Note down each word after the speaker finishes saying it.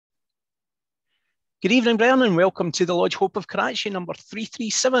Good evening, Brian, and welcome to the Lodge Hope of Karachi, number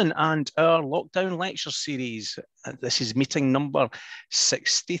 337, and our lockdown lecture series. This is meeting number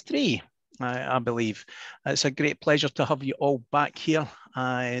 63, I believe. It's a great pleasure to have you all back here.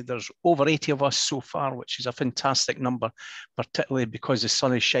 There's over 80 of us so far, which is a fantastic number, particularly because the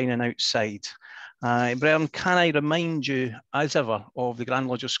sun is shining outside. Brian, can I remind you, as ever, of the Grand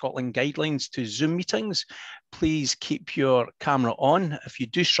Lodge of Scotland guidelines to Zoom meetings? Please keep your camera on. If you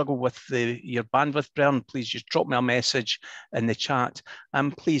do struggle with your bandwidth, Brian, please just drop me a message in the chat,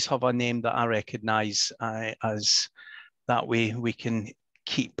 and please have a name that I recognise, as that way we can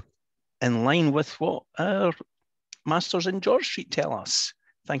keep in line with what our masters in George Street tell us.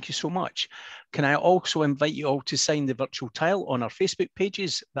 Thank you so much. Can I also invite you all to sign the virtual tile on our Facebook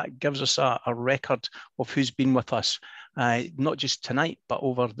pages? That gives us a record of who's been with us, not just tonight, but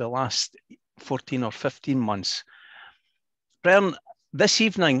over the last 14 or 15 months. Brian, this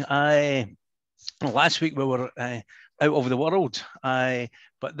evening, last week we were out of the world,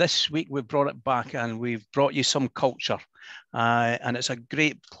 but this week we brought it back and we've brought you some culture. And it's a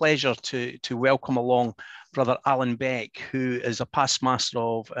great pleasure to welcome along Brother Alan Beck, who is a past master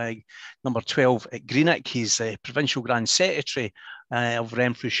of number 12 at Greenock. He's the Provincial Grand Secretary of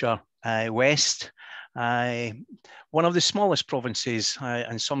Renfrewshire West. One of the smallest provinces,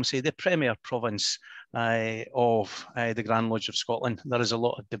 and some say the premier province of the Grand Lodge of Scotland. There is a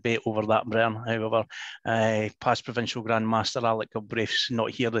lot of debate over that, Brian. However, past Provincial Grand Master Alec Galbraith's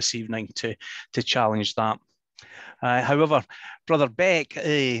not here this evening to challenge that. However, Brother Beck,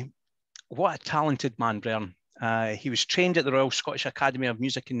 what a talented man, Brian. He was trained at the Royal Scottish Academy of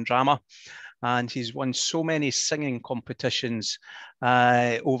Music and Drama, and he's won so many singing competitions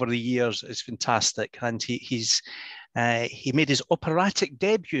over the years. It's fantastic. And he made his operatic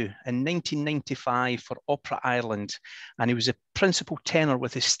debut in 1995 for Opera Ireland, and he was a principal tenor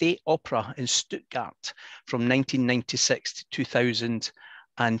with the State Opera in Stuttgart from 1996 to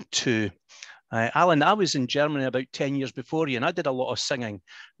 2002. Alan, I was in Germany about 10 years before you, and I did a lot of singing,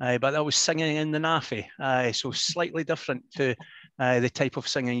 but I was singing in the NAFI, so slightly different to the type of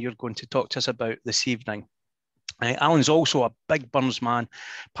singing you're going to talk to us about this evening. Alan's also a big Burns man,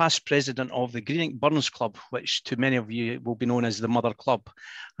 past president of the Greenock Burns Club, which to many of you will be known as the Mother Club.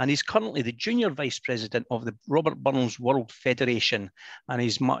 And he's currently the junior vice president of the Robert Burns World Federation, and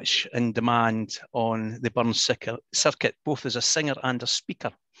he's much in demand on the Burns circuit, both as a singer and a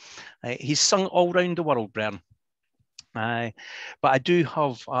speaker. He's sung all around the world, Brian. But I do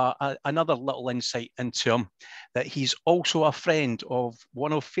have another little insight into him, that he's also a friend of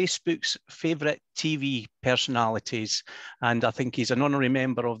one of Facebook's favourite TV personalities, and I think he's an honorary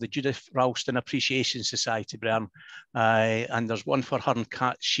member of the Judith Ralston Appreciation Society, Brian, and there's one for her and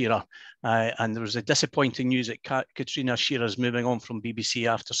Kat Shearer, and there was a disappointing news that Katrina Shearer's moving on from BBC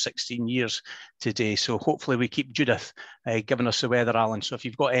after 16 years today, so hopefully we keep Judith giving us the weather, Alan, so if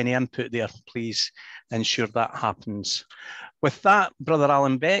you've got any input there, please ensure that happens. With that, Brother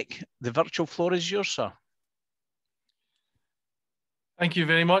Alan Beck, the virtual floor is yours, sir. Thank you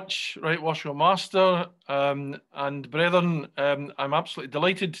very much, Right Worshipful Master and brethren. I'm absolutely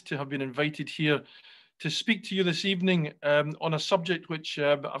delighted to have been invited here to speak to you this evening on a subject which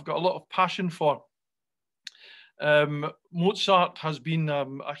I've got a lot of passion for. Mozart has been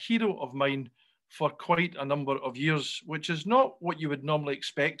a hero of mine for quite a number of years, which is not what you would normally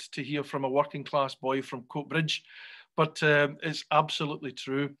expect to hear from a working class boy from Coatbridge, but it's absolutely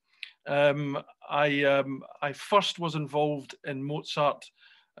true. I first was involved in Mozart,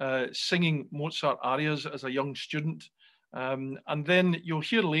 singing Mozart arias as a young student. And then you'll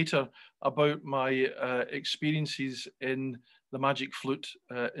hear later about my experiences in the Magic Flute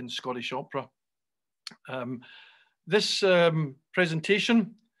in Scottish Opera. This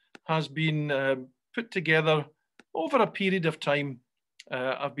presentation has been put together over a period of time.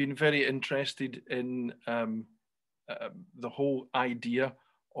 I've been very interested in the whole idea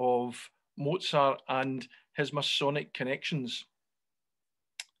of Mozart and his Masonic connections.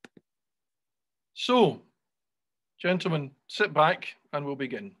 So, gentlemen, sit back and we'll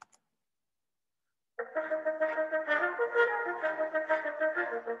begin.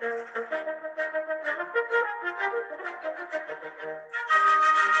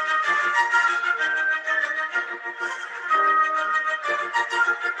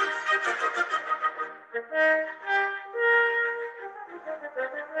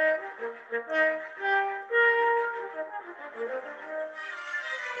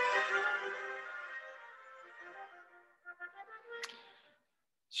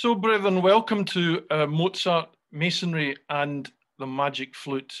 So, brethren, welcome to Mozart, Masonry and the Magic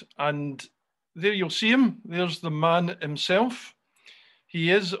Flute. And there you'll see him. There's the man himself. He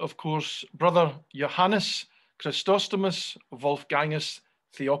is, of course, brother Johannes Chrysostomus Wolfgangus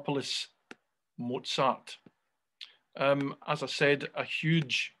Theophilus Mozart. As I said, a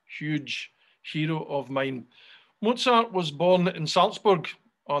huge, huge hero of mine. Mozart was born in Salzburg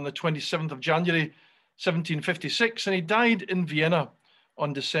on the 27th of January, 1756, and he died in Vienna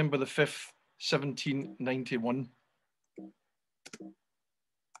on December the 5th, 1791.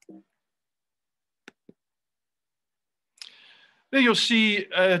 There you'll see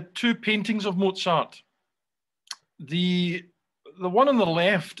two paintings of Mozart. The one on the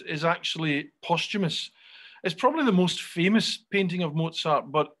left is actually posthumous. It's probably the most famous painting of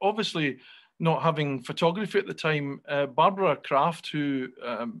Mozart, but obviously not having photography at the time, Barbara Kraft, who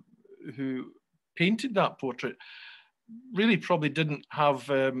painted that portrait, really probably didn't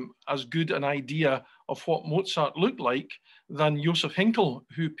have as good an idea of what Mozart looked like than Joseph Hinkel,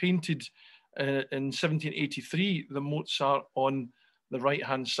 who painted in 1783 the Mozart on the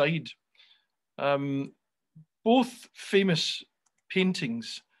right-hand side. Both famous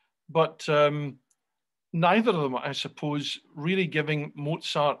paintings, but neither of them, I suppose, really giving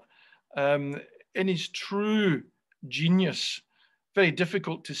Mozart in his true genius. Very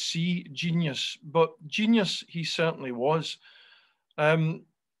difficult to see genius, but genius he certainly was.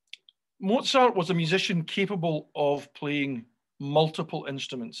 Mozart was a musician capable of playing multiple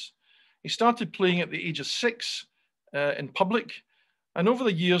instruments. He started playing at the age of 6 in public, and over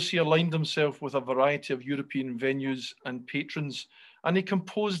the years he aligned himself with a variety of European venues and patrons, and he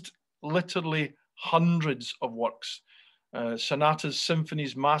composed literally hundreds of works, sonatas,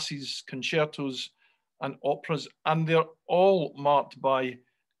 symphonies, masses, concertos, and operas, and they're all marked by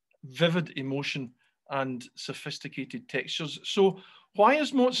vivid emotion and sophisticated textures. So why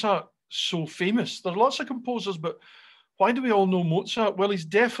is Mozart so famous? There are lots of composers, but why do we all know Mozart? Well, he's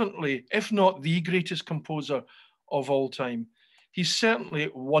definitely, if not the greatest composer of all time. He's certainly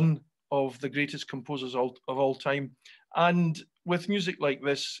one of the greatest composers of all time. And with music like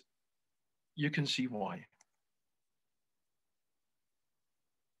this, you can see why.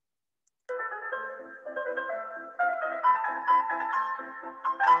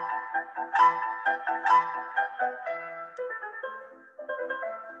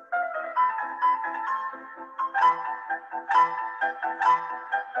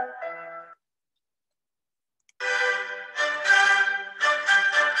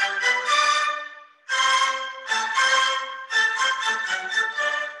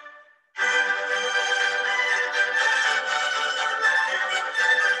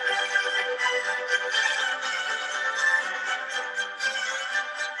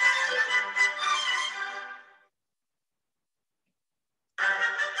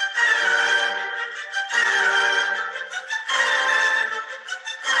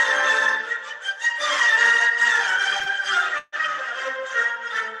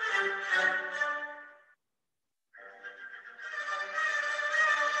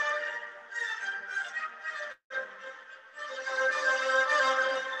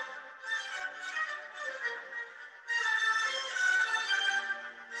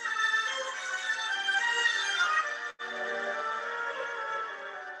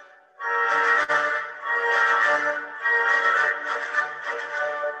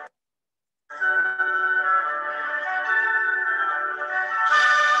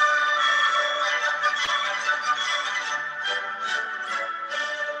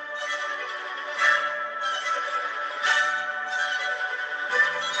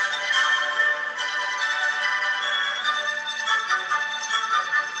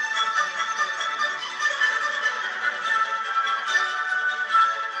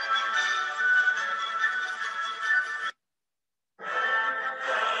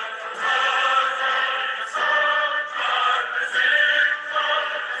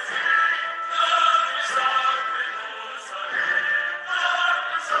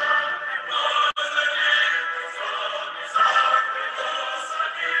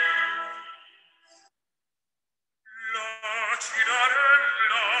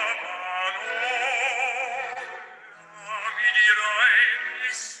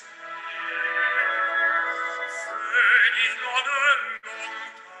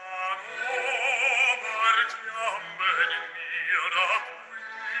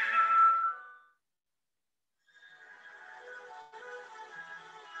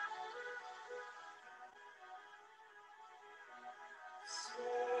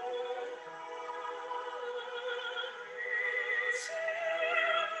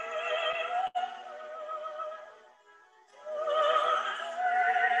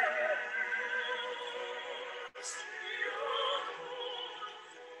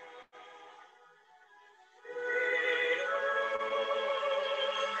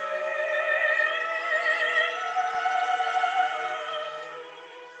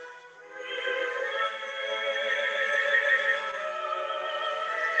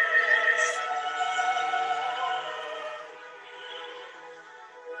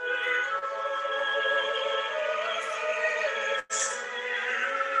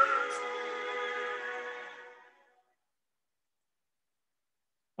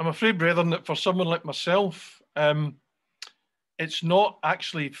 afraid, brethren, that for someone like myself, it's not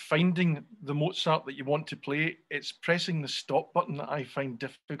actually finding the Mozart that you want to play, it's pressing the stop button that I find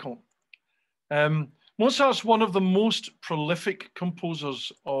difficult. Mozart's one of the most prolific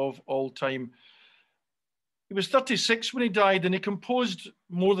composers of all time. He was 36 when he died, and he composed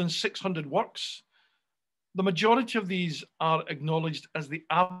more than 600 works. The majority of these are acknowledged as the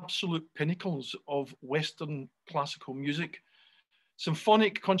absolute pinnacles of Western classical music.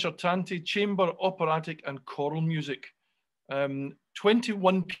 Symphonic, concertante, chamber, operatic, and choral music.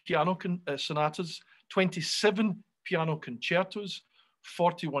 21 piano sonatas, 27 piano concertos,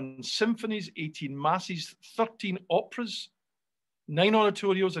 41 symphonies, 18 masses, 13 operas, 9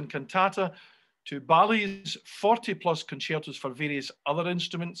 oratorios and cantata, 2 ballets, 40 plus concertos for various other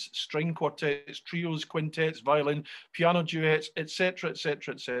instruments, string quartets, trios, quintets, violin, piano duets, etc.,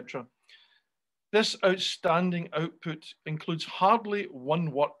 etc., etc. This outstanding output includes hardly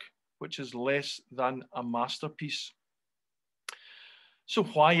one work which is less than a masterpiece. So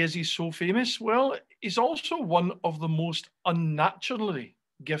why is he so famous? Well, he's also one of the most unnaturally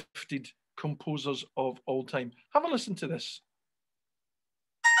gifted composers of all time. Have a listen to this.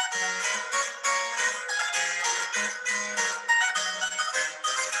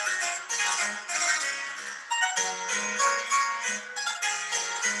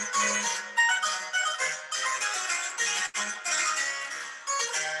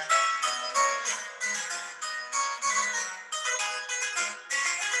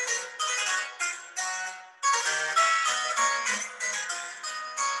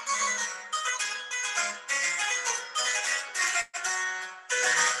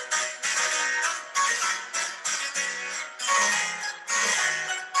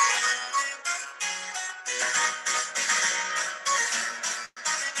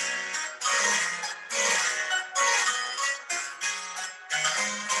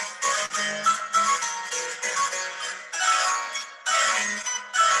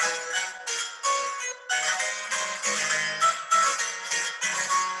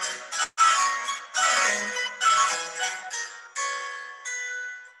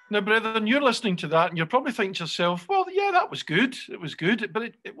 Now, brethren, you're listening to that and you're probably thinking to yourself, well, yeah, that was good. It was good,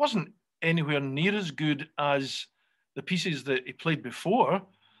 but it wasn't anywhere near as good as the pieces that he played before.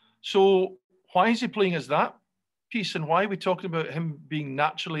 So why is he playing as that piece, and why are we talking about him being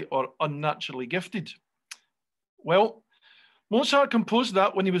naturally or unnaturally gifted? Well, Mozart composed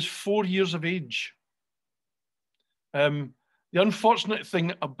that when he was 4 years of age. The unfortunate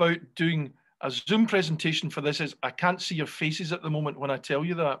thing about doing a Zoom presentation for this is I can't see your faces at the moment when I tell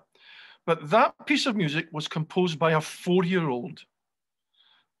you that. But that piece of music was composed by a 4-year-old.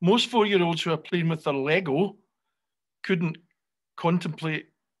 Most 4-year-olds who are playing with their Lego couldn't contemplate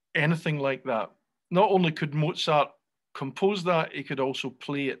anything like that. Not only could Mozart compose that, he could also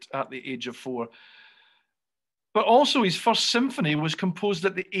play it at the age of 4. But also his first symphony was composed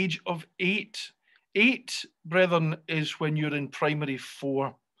at the age of 8. 8, brethren, is when you're in primary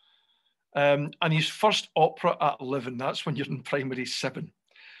 4. And his first opera at 11, that's when you're in primary 7.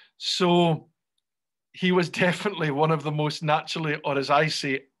 So he was definitely one of the most naturally, or as I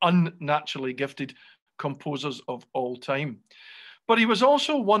say, unnaturally gifted composers of all time. But he was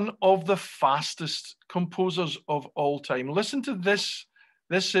also one of the fastest composers of all time. Listen to this.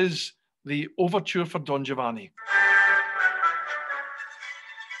 This is the overture for Don Giovanni.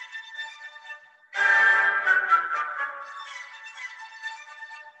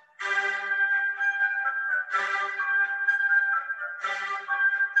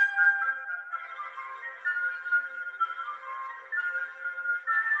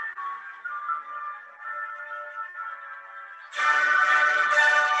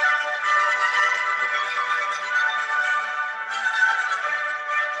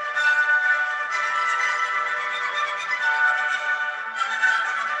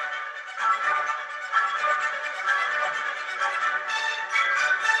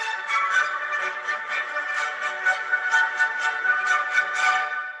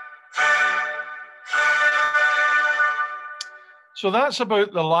 So that's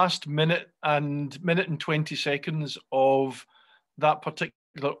about the last minute and 20 seconds of that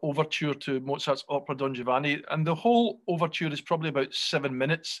particular overture to Mozart's opera Don Giovanni. And the whole overture is probably about 7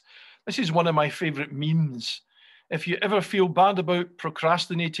 minutes. This is one of my favorite memes. If you ever feel bad about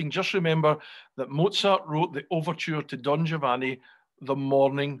procrastinating, just remember that Mozart wrote the overture to Don Giovanni the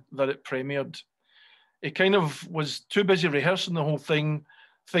morning that it premiered. He kind of was too busy rehearsing the whole thing,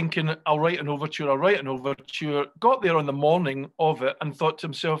 thinking, I'll write an overture, got there on the morning of it and thought to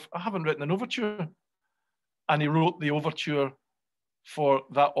himself, I haven't written an overture. And he wrote the overture for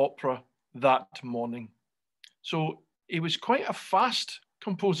that opera that morning. So he was quite a fast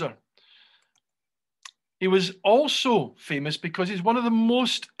composer. He was also famous because he's one of the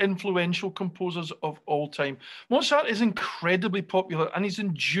most influential composers of all time. Mozart is incredibly popular and he's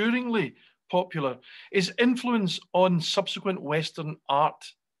enduringly popular. His influence on subsequent Western art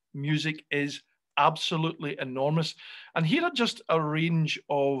music is absolutely enormous. And here are just a range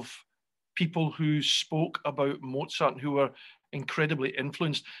of people who spoke about Mozart who were incredibly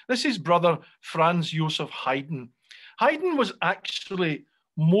influenced. This is brother Franz Joseph Haydn. Haydn was actually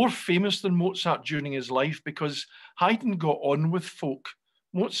more famous than Mozart during his life because Haydn got on with folk.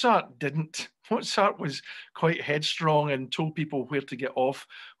 Mozart didn't. Mozart was quite headstrong and told people where to get off,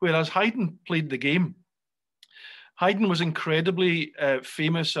 whereas Haydn played the game. Haydn was incredibly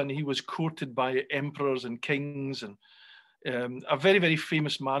famous and he was courted by emperors and kings and a very, very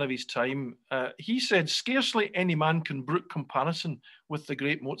famous man of his time. He said, "Scarcely any man can brook comparison with the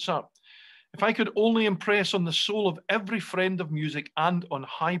great Mozart. If I could only impress on the soul of every friend of music and on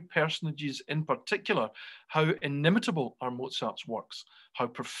high personages in particular, how inimitable are Mozart's works, how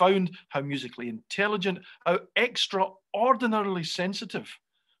profound, how musically intelligent, how extraordinarily sensitive.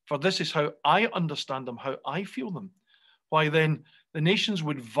 For this is how I understand them, how I feel them. Why then, the nations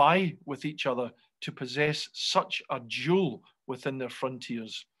would vie with each other to possess such a jewel within their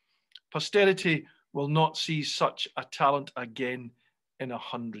frontiers. Posterity will not see such a talent again in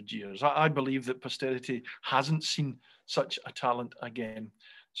 100 years. I believe that posterity hasn't seen such a talent again."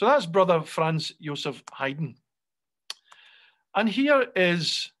 So that's brother Franz Joseph Haydn. And here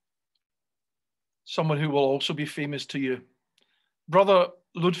is someone who will also be famous to you, brother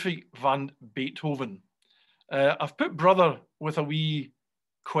Ludwig van Beethoven. I've put brother with a wee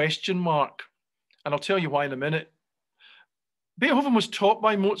question mark, and I'll tell you why in a minute. Beethoven was taught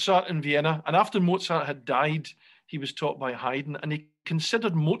by Mozart in Vienna, and after Mozart had died, he was taught by Haydn, and he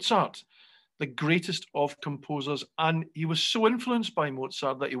considered Mozart the greatest of composers. And he was so influenced by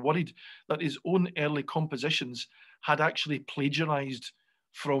Mozart that he worried that his own early compositions had actually plagiarized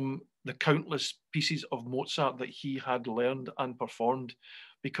from the countless pieces of Mozart that he had learned and performed,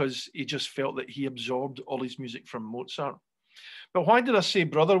 because he just felt that he absorbed all his music from Mozart. But why did I say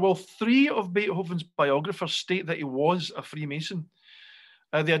brother? Well, 3 of Beethoven's biographers state that he was a Freemason.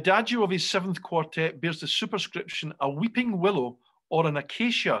 The adagio of his 7th quartet bears the superscription, "A weeping willow or an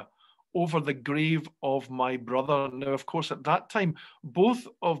acacia over the grave of my brother." Now, of course, at that time, both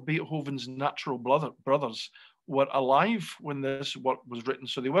of Beethoven's natural brothers were alive when this work was written,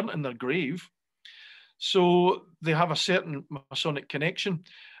 so they weren't in their grave. So they have a certain Masonic connection.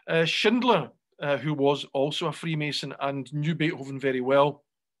 Schindler, who was also a Freemason and knew Beethoven very well,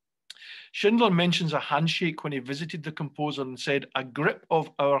 Schindler mentions a handshake when he visited the composer and said, "A grip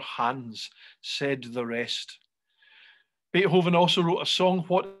of our hands said the rest." Beethoven also wrote a song,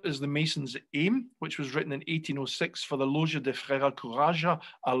 "What is the Mason's Aim?" which was written in 1806 for the Loge des Frères Courageux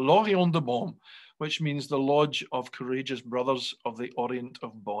à l'Orient de Bonn, which means the Lodge of Courageous Brothers of the Orient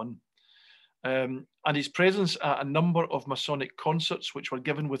of Bonn. And his presence at a number of Masonic concerts, which were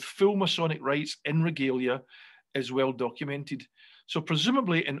given with full Masonic rights in regalia, is well documented. So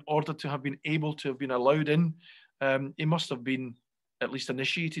presumably, in order to have been able to have been allowed in, he must have been at least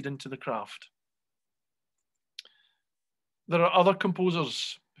initiated into the craft. There are other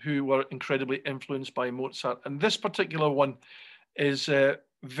composers who were incredibly influenced by Mozart, and this particular one is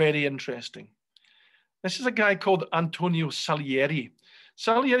very interesting. This is a guy called Antonio Salieri.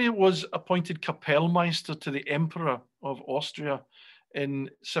 Salieri was appointed Kapellmeister to the Emperor of Austria in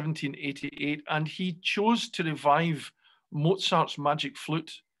 1788, and he chose to revive Mozart's Marriage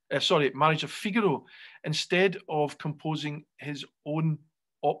of Figaro, instead of composing his own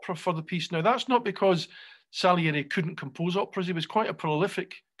opera for the piece. Now, that's not because Salieri couldn't compose operas. He was quite a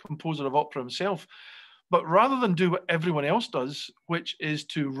prolific composer of opera himself. But rather than do what everyone else does, which is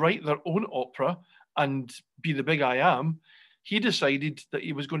to write their own opera and be the big I am, he decided that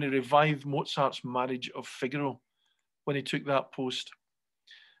he was going to revive Mozart's Marriage of Figaro when he took that post.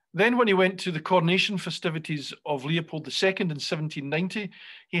 Then when he went to the coronation festivities of Leopold II in 1790,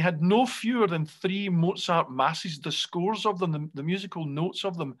 he had no fewer than 3 Mozart masses, the scores of them, the musical notes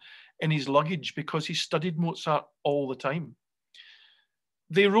of them, in his luggage, because he studied Mozart all the time.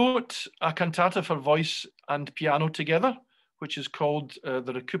 They wrote a cantata for voice and piano together, which is called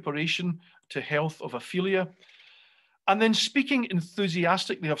The Recuperation to Health of Ophelia. And then, speaking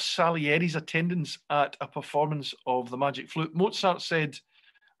enthusiastically of Salieri's attendance at a performance of the Magic Flute, Mozart said,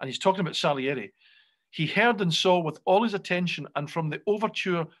 and he's talking about Salieri, "He heard and saw with all his attention, and from the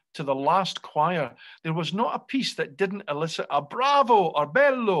overture to the last choir, there was not a piece that didn't elicit a bravo or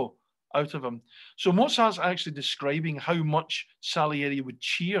bello out of him." So Mozart's actually describing how much Salieri would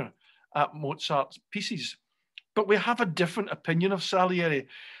cheer at Mozart's pieces. But we have a different opinion of Salieri,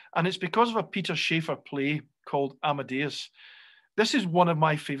 and it's because of a Peter Shaffer play called Amadeus. This is one of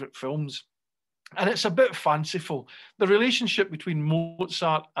my favorite films, and it's a bit fanciful. The relationship between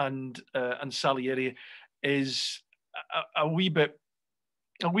Mozart and Salieri is a wee bit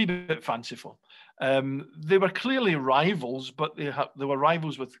fanciful. They were clearly rivals, but they were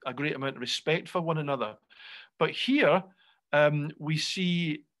rivals with a great amount of respect for one another. But here we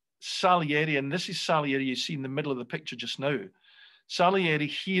see Salieri, and this is Salieri you see in the middle of the picture just now. Salieri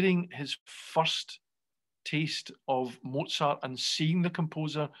hearing his first taste of Mozart and seeing the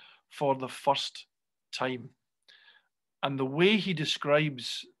composer for the first time. And the way he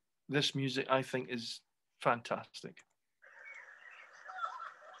describes this music, I think, is fantastic.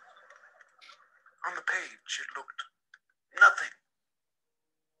 On the page, it looked nothing.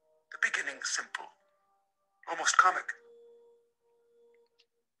 The beginning simple, almost comic.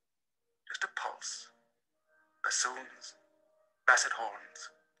 Just a pulse, bassoons, basset horns,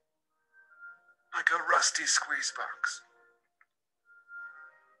 like a rusty squeeze box.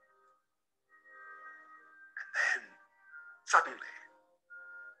 And then, suddenly,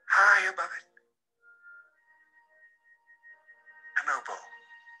 high above it, an oboe.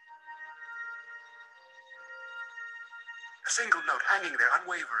 A single note hanging there,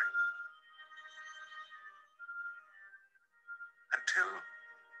 unwavering. Until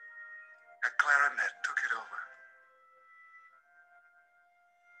a clarinet took it over.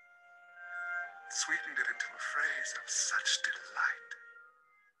 Sweetened it into a phrase of such delight.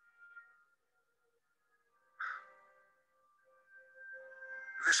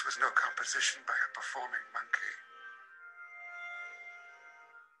 This was no composition by a performing monkey.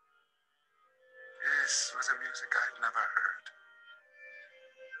 This was a music I'd never heard.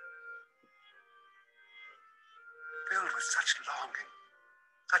 Filled with such longing,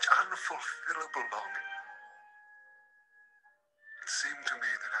 such unfulfillable longing. It seemed to me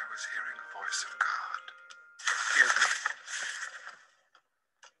that I was hearing the voice of God. Excuse me.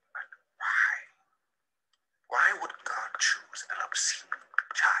 But why? Why would God choose an obscene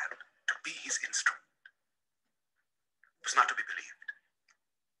child to be his instrument? It was not to be believed.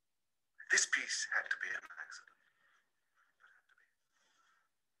 This piece had to be an accident.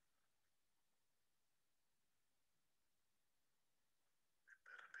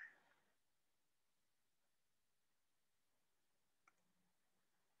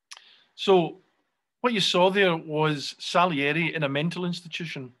 So what you saw there was Salieri in a mental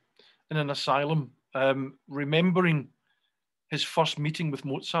institution, in an asylum, remembering his first meeting with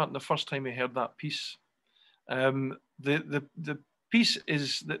Mozart and the first time he heard that piece. The piece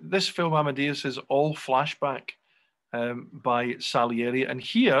is that this film Amadeus is all flashback by Salieri, and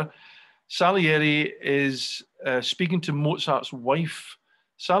here Salieri is speaking to Mozart's wife.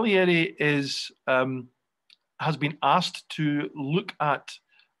 Salieri has been asked to look at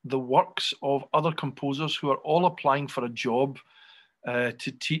the works of other composers who are all applying for a job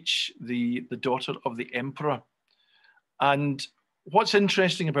to teach the daughter of the emperor. And what's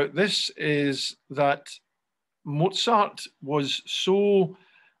interesting about this is that Mozart was so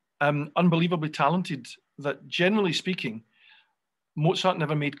unbelievably talented that, generally speaking, Mozart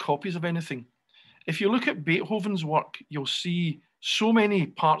never made copies of anything. If you look at Beethoven's work, you'll see so many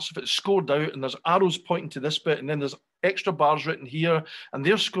parts of it scored out, and there's arrows pointing to this bit, and then there's extra bars written here, and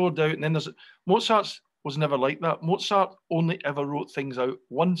they're scored out, and then there's... Mozart's was never like that. Mozart only ever wrote things out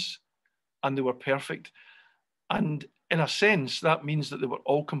once, and they were perfect. And in a sense, that means that they were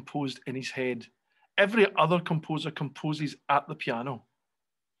all composed in his head. Every other composer composes at the piano.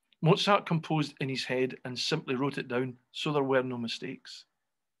 Mozart composed in his head and simply wrote it down, so there were no mistakes.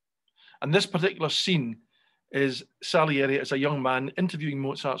 And this particular scene is Salieri as a young man interviewing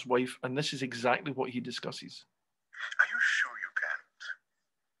Mozart's wife, and this is exactly what he discusses. Are you sure you can't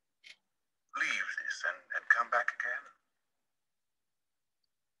leave this and come back again?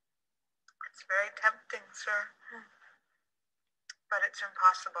 It's very tempting, sir. But it's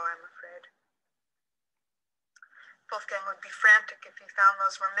impossible, I'm afraid. Wolfgang would be frantic if he found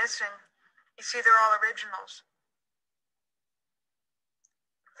those were missing. You see, they're all originals.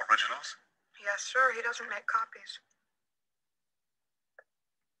 Originals? Yes, sir. He doesn't make copies.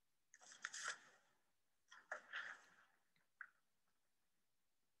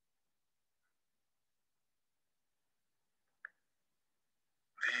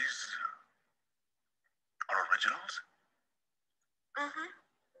 These are originals? Mm-hmm.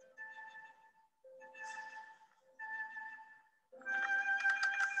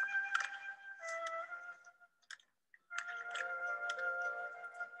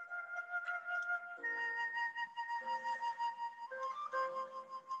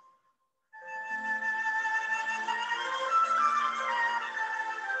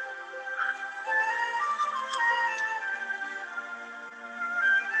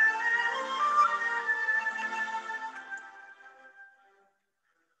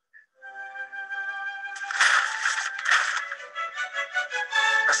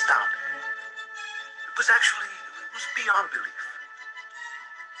 beyond belief.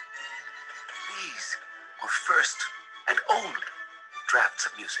 These were first and only drafts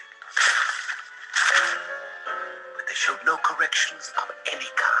of music. But they showed no corrections of any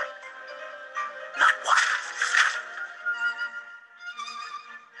kind. Not one.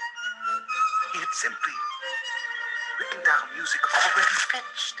 He had simply written down music already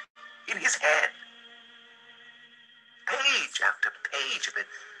finished in his head. Page after page of it,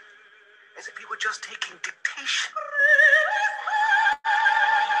 as if he were just taking dictation.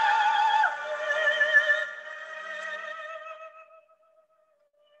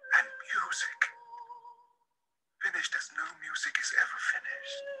 And music, finished as no music is ever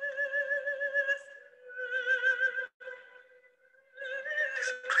finished.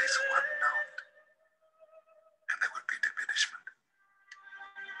 Displace one note, and there would be diminishment.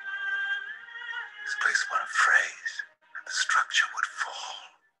 Displace one phrase, and the structure would fall.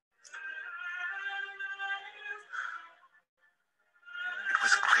 It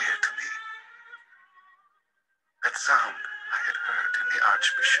was clear to me that sound I had heard in the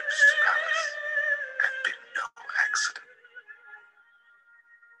Archbishop's palace had been no accident.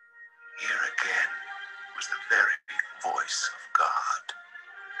 Here again was the very voice of God.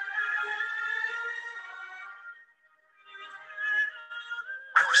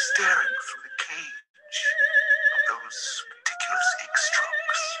 I was staring through the cage of those ridiculous ink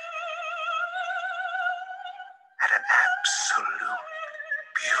strokes at an absolute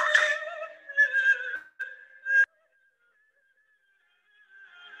beauty.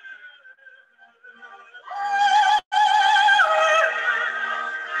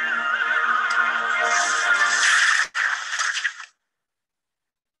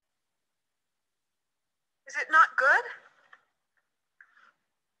 Is it not good?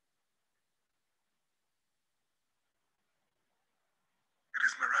 It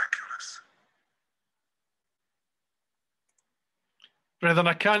is miraculous. Brethren,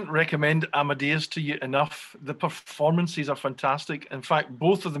 I can't recommend Amadeus to you enough. The performances are fantastic. In fact,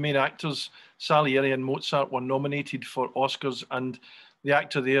 both of the main actors, Salieri and Mozart, were nominated for Oscars, and the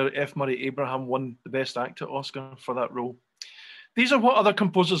actor there, F. Murray Abraham, won the Best Actor Oscar for that role. These are what other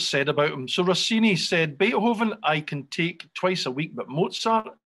composers said about him. So Rossini said, Beethoven I can take twice a week, but Mozart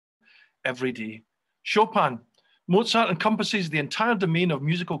every day. Chopin, Mozart encompasses the entire domain of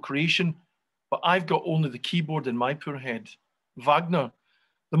musical creation, but I've got only the keyboard in my poor head. Wagner,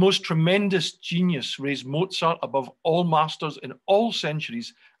 the most tremendous genius, raised Mozart above all masters in all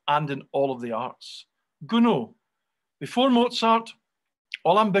centuries and in all of the arts. Gounod, before Mozart,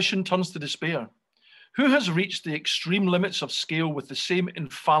 all ambition turns to despair. Who has reached the extreme limits of scale with the same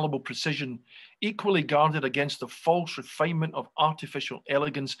infallible precision, equally guarded against the false refinement of artificial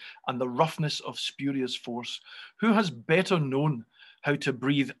elegance and the roughness of spurious force? Who has better known how to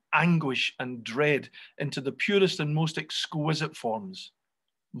breathe anguish and dread into the purest and most exquisite forms?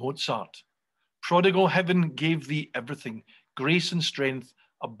 Mozart. Prodigal heaven gave thee everything, grace and strength,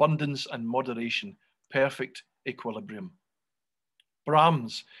 abundance and moderation, perfect equilibrium.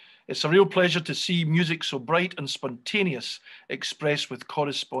 Brahms. It's a real pleasure to see music so bright and spontaneous, expressed with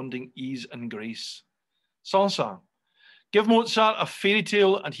corresponding ease and grace. Saint-Saëns. Give Mozart a fairy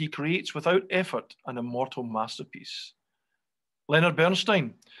tale and he creates without effort an immortal masterpiece. Leonard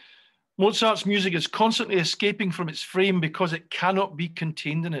Bernstein. Mozart's music is constantly escaping from its frame because it cannot be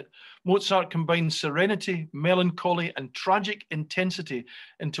contained in it. Mozart combines serenity, melancholy, and tragic intensity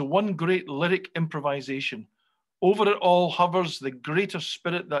into one great lyric improvisation. Over it all hovers the greater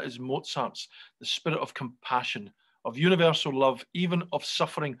spirit that is Mozart's, the spirit of compassion, of universal love, even of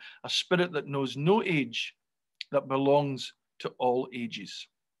suffering, a spirit that knows no age, that belongs to all ages.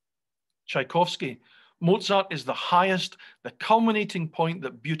 Tchaikovsky. Mozart is the highest, the culminating point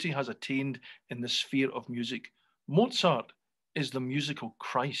that beauty has attained in the sphere of music. Mozart is the musical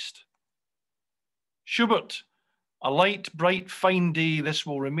Christ. Schubert. A light, bright, fine day, this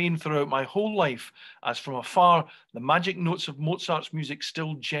will remain throughout my whole life, as from afar, the magic notes of Mozart's music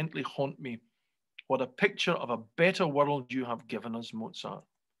still gently haunt me. What a picture of a better world you have given us, Mozart.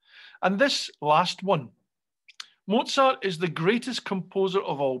 And this last one, Mozart is the greatest composer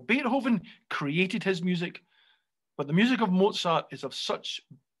of all. Beethoven created his music, but the music of Mozart is of such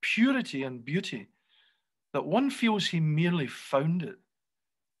purity and beauty that one feels he merely found it,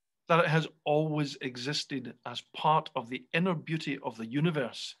 that it has always existed as part of the inner beauty of the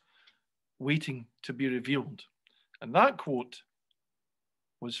universe, waiting to be revealed. And that quote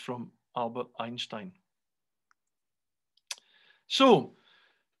was from Albert Einstein. So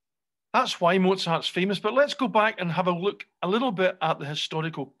that's why Mozart's famous, but let's go back and have a look a little bit at the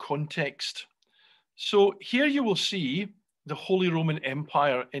historical context. So here you will see the Holy Roman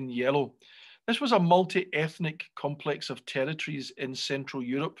Empire in yellow. This was a multi-ethnic complex of territories in Central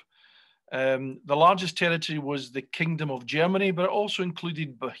Europe. The largest territory was the Kingdom of Germany, but it also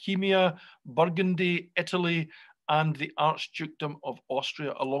included Bohemia, Burgundy, Italy, and the Archdukedom of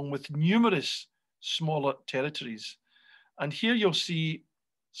Austria, along with numerous smaller territories. And here you'll see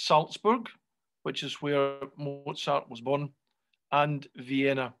Salzburg, which is where Mozart was born, and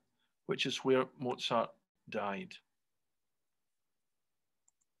Vienna, which is where Mozart died.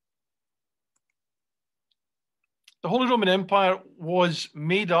 The Holy Roman Empire was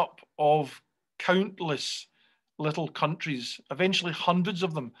made up of countless little countries, eventually hundreds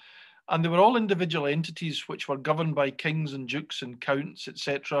of them. And they were all individual entities which were governed by kings and dukes and counts,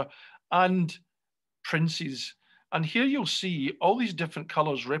 etc., and princes. And here you'll see all these different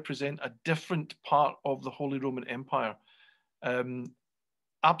colours represent a different part of the Holy Roman Empire.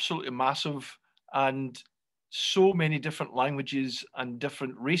 Absolutely massive, and so many different languages and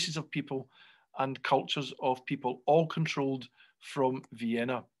different races of people and cultures of people, all controlled from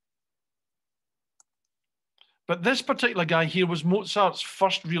Vienna. But this particular guy here was Mozart's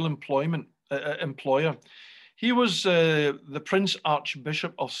first real employer. He was the Prince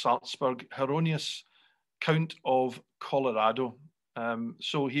Archbishop of Salzburg, Hieronymus, Count of Colorado.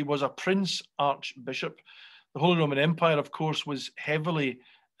 So he was a Prince Archbishop. The Holy Roman Empire, of course, was heavily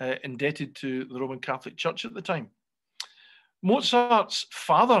indebted to the Roman Catholic Church at the time. Mozart's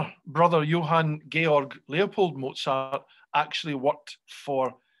father, brother Johann Georg Leopold Mozart, actually worked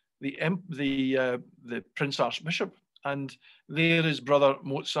for the Prince Archbishop, and there is brother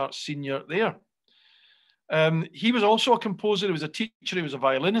Mozart Senior there. He was also a composer, he was a teacher, he was a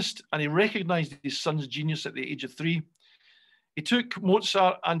violinist, and he recognized his son's genius at the age of 3. He took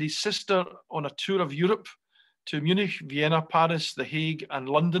Mozart and his sister on a tour of Europe to Munich, Vienna, Paris, The Hague, and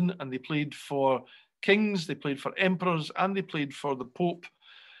London, and they played for kings, they played for emperors, and they played for the Pope.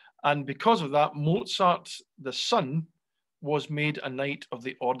 And because of that, Mozart, the son, was made a Knight of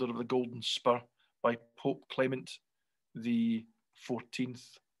the Order of the Golden Spur by Pope Clement the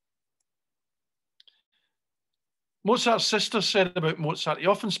 14th. Mozart's sister said about Mozart, he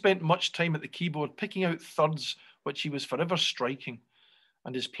often spent much time at the keyboard picking out thirds which he was forever striking,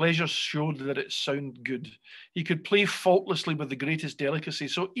 and his pleasure showed that it sounded good. He could play faultlessly with the greatest delicacy.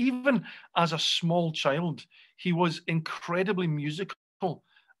 So even as a small child, he was incredibly musical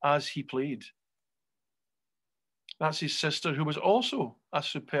as he played. That's his sister, who was also a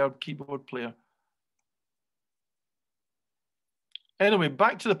superb keyboard player. Anyway,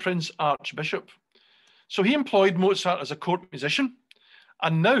 back to the Prince Archbishop. So he employed Mozart as a court musician,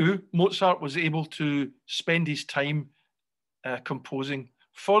 and now Mozart was able to spend his time composing.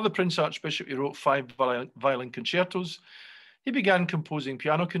 For the Prince Archbishop, he wrote 5 violin concertos. He began composing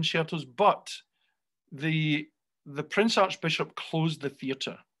piano concertos, but the Prince Archbishop closed the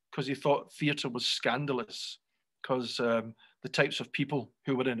theatre because he thought theatre was scandalous, because the types of people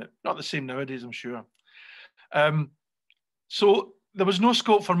who were in it, not the same nowadays, I'm sure. So there was no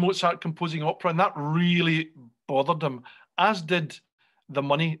scope for Mozart composing opera, and that really bothered him, as did the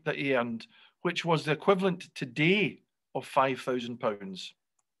money that he earned, which was the equivalent today of £5,000.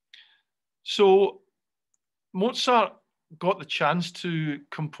 So Mozart got the chance to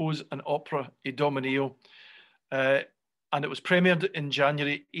compose an opera, Idomeneo, and it was premiered in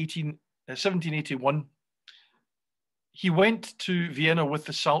January 1781. He went to Vienna with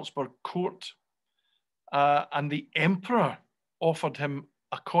the Salzburg court, and the emperor offered him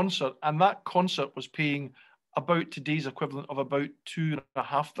a concert, and that concert was paying about today's equivalent of about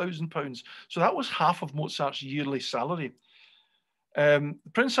 £2,500. So that was half of Mozart's yearly salary. The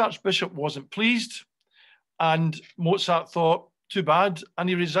Prince Archbishop wasn't pleased, and Mozart thought, too bad, and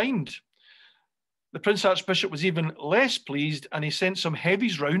he resigned. The Prince Archbishop was even less pleased, and he sent some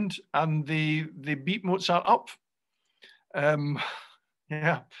heavies round, and they beat Mozart up. In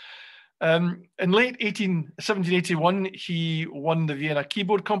late 1781, he won the Vienna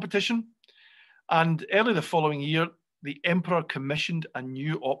keyboard competition, and early the following year, the emperor commissioned a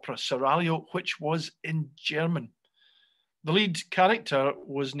new opera, Seraglio, which was in German. The lead character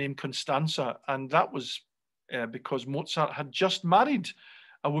was named Constanza, and that was because Mozart had just married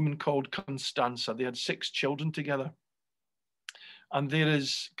a woman called Constanza. They had 6 children together. And there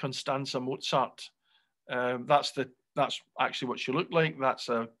is Constanza Mozart. That's actually what she looked like. That's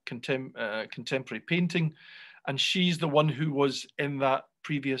a contemporary painting. And she's the one who was in that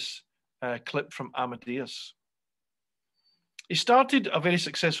previous clip from Amadeus. He started a very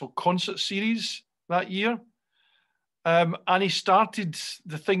successful concert series that year. And he started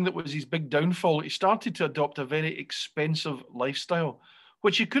the thing that was his big downfall. He started to adopt a very expensive lifestyle,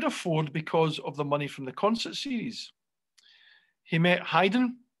 which he could afford because of the money from the concert series. He met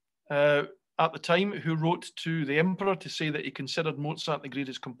Haydn, at the time who wrote to the emperor to say that he considered Mozart the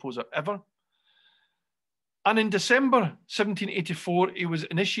greatest composer ever. And in December 1784, he was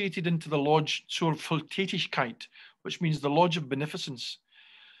initiated into the lodge zur Flötigkeit, which means the Lodge of Beneficence.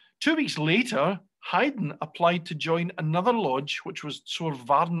 2 weeks later, Haydn applied to join another lodge, which was zur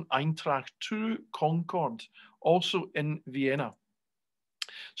wahren Eintracht zu Concord, also in Vienna.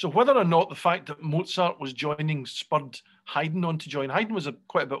 So whether or not the fact that Mozart was joining spurred Haydn on to join, Haydn was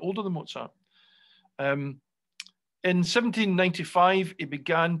quite a bit older than Mozart. In 1795, he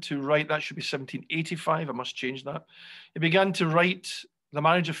began to write, that should be 1785, I must change that. He began to write The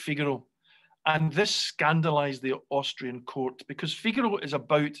Marriage of Figaro. And this scandalized the Austrian court because Figaro is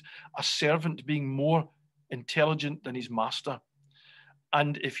about a servant being more intelligent than his master.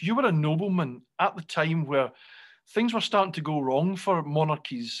 And if you were a nobleman at the time where things were starting to go wrong for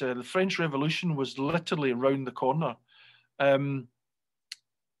monarchies, the French Revolution was literally around the corner.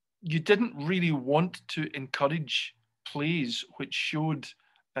 You didn't really want to encourage plays which showed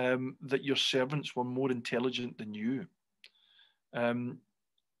that your servants were more intelligent than you.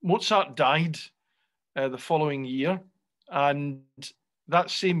 Mozart died the following year, and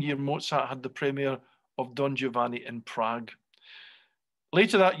that same year Mozart had the premiere of Don Giovanni in Prague.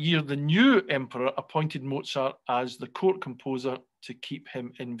 Later that year, the new emperor appointed Mozart as the court composer to keep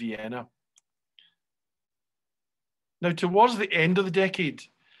him in Vienna. Now, towards the end of the decade,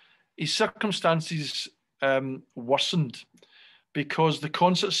 his circumstances worsened because the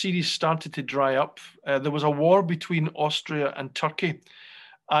concert series started to dry up. There was a war between Austria and Turkey,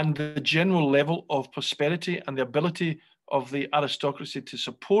 and the general level of prosperity and the ability of the aristocracy to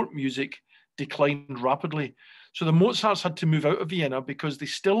support music declined rapidly. So the Mozarts had to move out of Vienna because they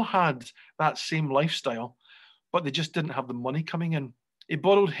still had that same lifestyle, but they just didn't have the money coming in. He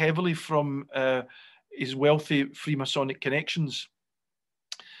borrowed heavily from his wealthy Freemasonic connections.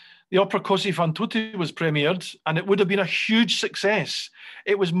 The opera Così fan tutte was premiered, and it would have been a huge success.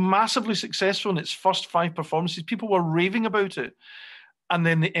 It was massively successful in its first 5 performances. People were raving about it. And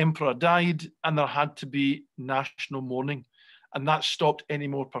then the emperor died, and there had to be national mourning, and that stopped any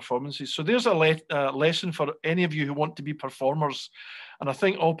more performances. So there's a lesson for any of you who want to be performers. And I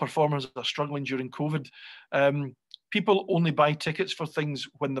think all performers are struggling during COVID. People only buy tickets for things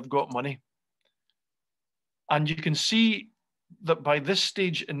when they've got money. And you can see that by this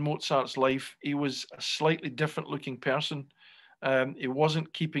stage in Mozart's life, he was a slightly different looking person. He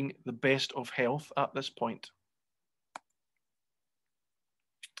wasn't keeping the best of health at this point.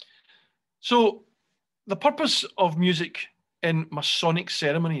 So the purpose of music in Masonic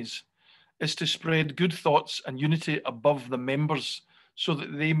ceremonies is to spread good thoughts and unity above the members so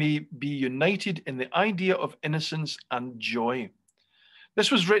that they may be united in the idea of innocence and joy.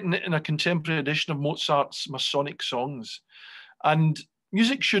 This was written in a contemporary edition of Mozart's Masonic songs. And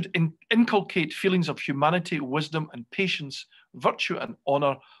music should inculcate feelings of humanity, wisdom and patience, virtue and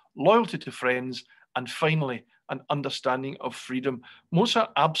honor, loyalty to friends, and finally, an understanding of freedom.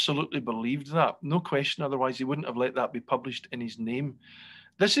 Mozart absolutely believed that, no question, otherwise he wouldn't have let that be published in his name.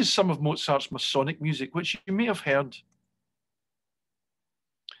 This is some of Mozart's Masonic music, which you may have heard.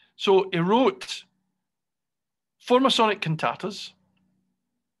 So he wrote 4 Masonic cantatas,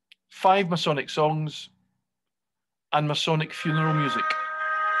 5 Masonic songs, and Masonic funeral music.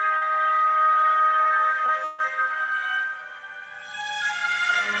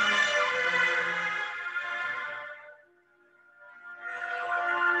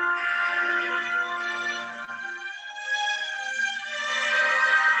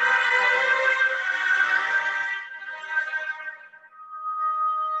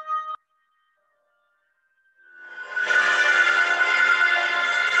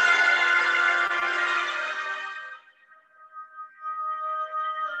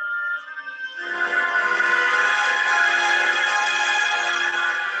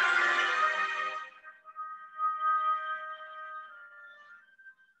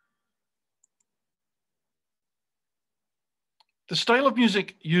 The style of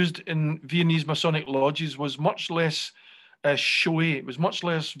music used in Viennese Masonic lodges was much less showy. It was much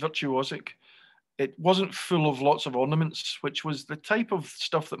less virtuosic. It wasn't full of lots of ornaments, which was the type of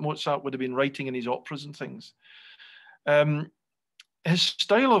stuff that Mozart would have been writing in his operas and things. His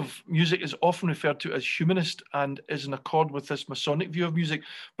style of music is often referred to as humanist and is in accord with this Masonic view of music.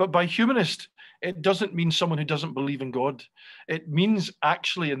 But by humanist, it doesn't mean someone who doesn't believe in God. It means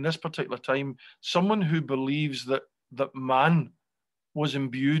actually in this particular time, someone who believes that man was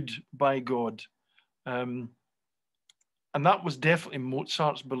imbued by God. And that was definitely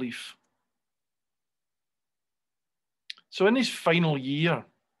Mozart's belief. So in his final year,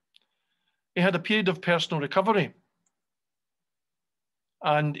 he had a period of personal recovery.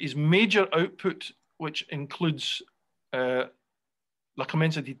 And his major output, which includes La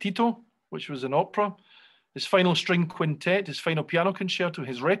Clemenza di Tito, which was an opera, his final string quintet, his final piano concerto,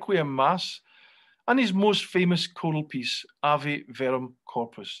 his Requiem Mass, and his most famous choral piece, Ave Verum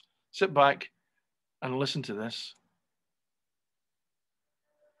Corpus. Sit back and listen to this.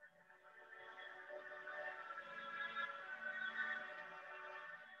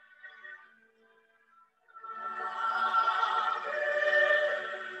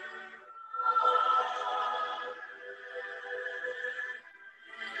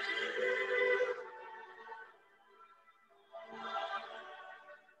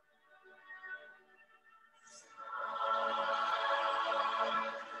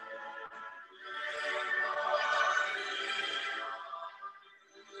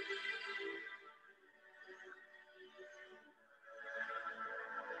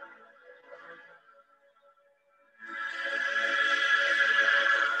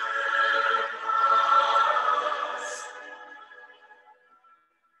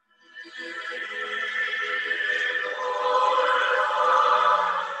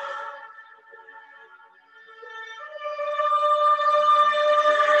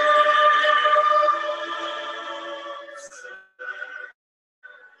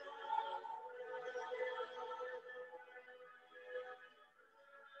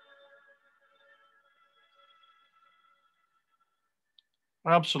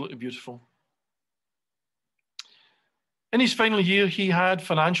 Absolutely beautiful. In his final year, he had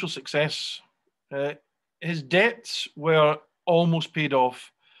financial success. His debts were almost paid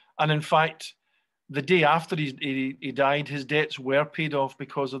off. And in fact, the day after he died, his debts were paid off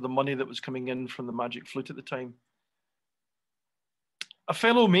because of the money that was coming in from the Magic Flute at the time. A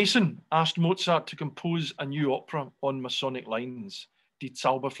fellow Mason asked Mozart to compose a new opera on Masonic lines, Die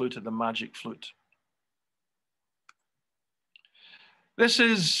Zauberflöte, the Magic Flute. This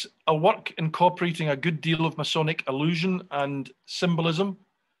is a work incorporating a good deal of Masonic allusion and symbolism.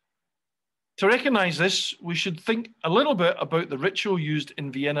 To recognize this, we should think a little bit about the ritual used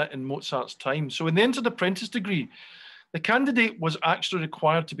in Vienna in Mozart's time. So in the entered apprentice degree, the candidate was actually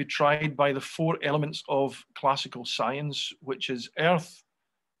required to be tried by the 4 elements of classical science, which is earth,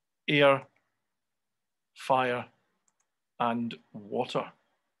 air, fire, and water.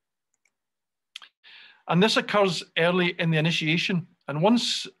 And this occurs early in the initiation. And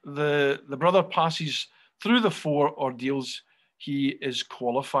once the brother passes through the 4 ordeals, he is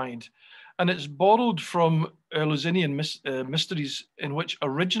qualified. And it's borrowed from Eleusinian mysteries, in which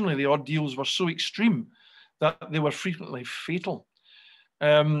originally the ordeals were so extreme that they were frequently fatal.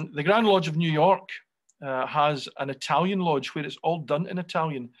 The Grand Lodge of New York has an Italian lodge where it's all done in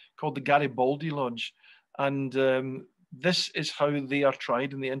Italian, called the Garibaldi Lodge. And this is how they are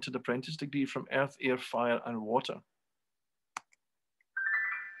tried in the entered apprentice degree, from earth, air, fire, and water.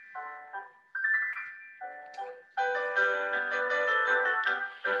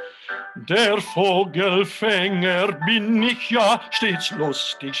 Der Vogelfänger bin ich ja, stets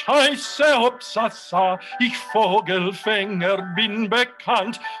lustig, heiße Hopsasa. Ich Vogelfänger bin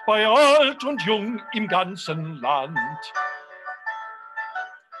bekannt, bei alt und jung im ganzen Land.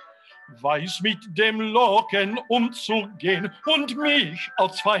 Weiß mit dem Locken umzugehen und mich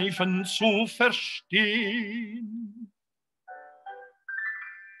als Pfeifen zu verstehen.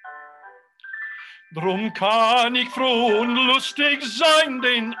 Drum kann ich froh und lustig sein,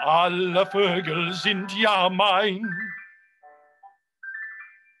 denn alle Vögel sind ja mein.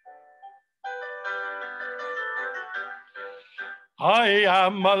 I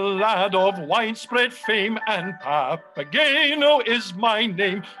am a lad of widespread fame, and Papageno is my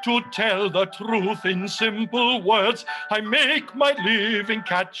name. To tell the truth in simple words, I make my living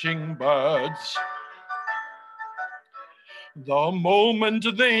catching birds. The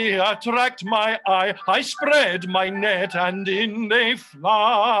moment they attract my eye, I spread my net and in they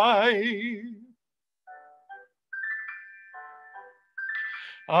fly.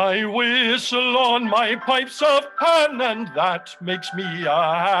 I whistle on my pipes of pan, and that makes me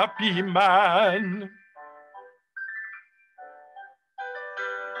a happy man.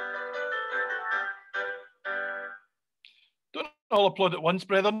 Don't all applaud at once,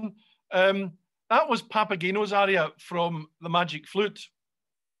 brethren. That was Papageno's aria from the Magic Flute.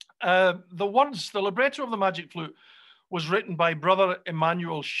 The words, the libretto of the Magic Flute was written by brother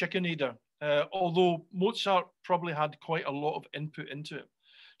Emanuel Schikaneder, although Mozart probably had quite a lot of input into it.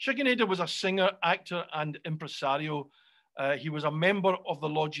 Schikaneder was a singer, actor, and impresario. He was a member of the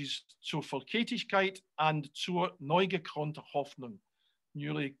lodges Zur Volltätigkeit and Zur Neugekrönte Hoffnung,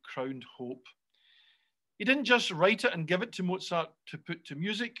 newly crowned hope. He didn't just write it and give it to Mozart to put to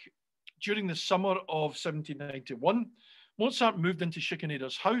music. During the summer of 1791, Mozart moved into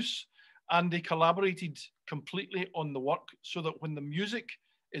Schikaneder's house, and they collaborated completely on the work, so that when the music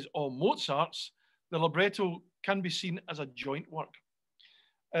is all Mozart's, the libretto can be seen as a joint work.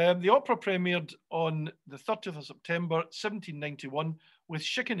 The opera premiered on the 30th of September 1791, with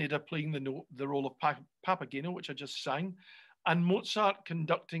Schikaneder playing the role of Papageno, which I just sang, and Mozart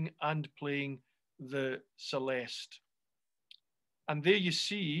conducting and playing the Celeste. And there you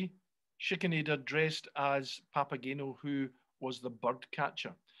see Schikaneder dressed as Papageno, who was the bird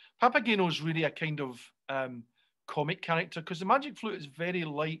catcher. Papageno is really a kind of comic character, because the magic flute is very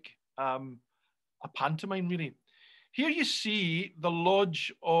like a pantomime, really. Here you see the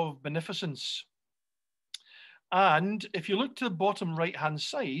Lodge of Beneficence. And if you look to the bottom right-hand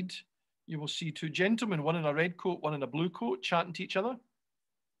side, you will see two gentlemen, one in a red coat, one in a blue coat, chatting to each other.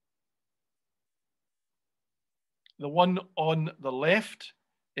 The one on the left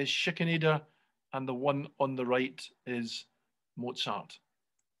is Schikaneder, and the one on the right is Mozart.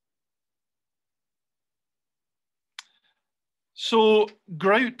 So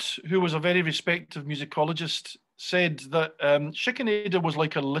Grout, who was a very respected musicologist, said that Schikaneder was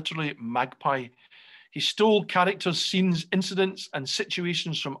like a literary magpie. He stole characters, scenes, incidents, and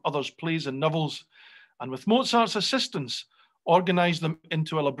situations from others' plays and novels, and with Mozart's assistance, organized them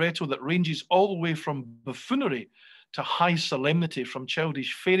into a libretto that ranges all the way from buffoonery to high solemnity, from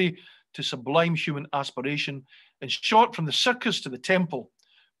childish fairy to sublime human aspiration, in short, from the circus to the temple,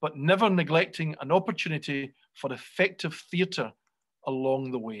 but never neglecting an opportunity for effective theatre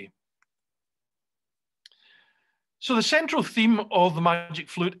along the way. So the central theme of the magic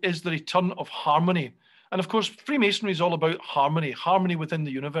flute is the return of harmony. And of course, Freemasonry is all about harmony, harmony within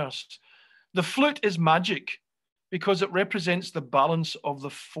the universe. The flute is magic because it represents the balance of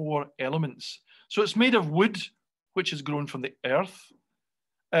the four elements. So it's made of wood, which is grown from the earth.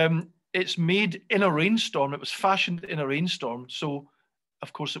 It's made in a rainstorm. It was fashioned in a rainstorm. So,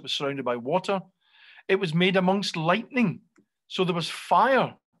 of course, it was surrounded by water. It was made amongst lightning. So there was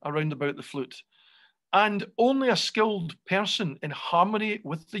fire around about the flute. And only a skilled person in harmony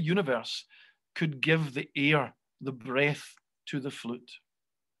with the universe could give the air, the breath to the flute.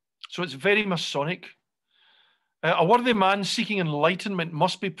 So it's very Masonic. A worthy man seeking enlightenment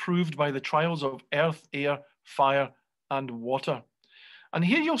must be proved by the trials of earth, air, fire, and water. And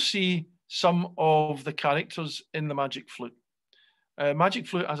here you'll see some of the characters in the magic flute. Magic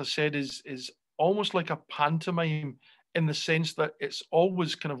flute, as I said, is almost like a pantomime in the sense that it's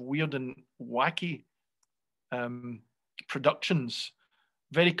always kind of weird and wacky productions,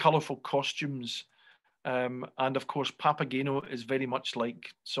 very colourful costumes. And of course, Papageno is very much like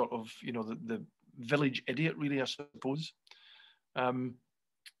sort of, you know, the village idiot, really, I suppose. There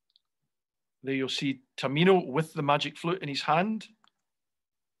you'll see Tamino with the magic flute in his hand.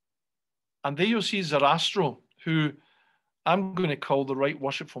 And there you'll see Zarastro, who I'm going to call the right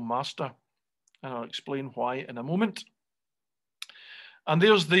worshipful master. And I'll explain why in a moment. And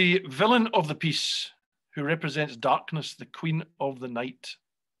there's the villain of the piece, who represents darkness, the queen of the night.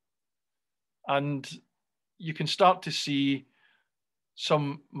 And you can start to see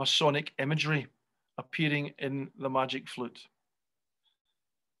some Masonic imagery appearing in the magic flute.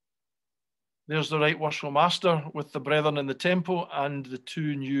 There's the right worshipful master with the brethren in the temple and the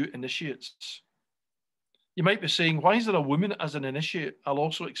two new initiates. You might be saying, why is there a woman as an initiate? I'll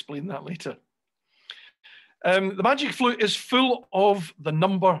also explain that later. The magic flute is full of the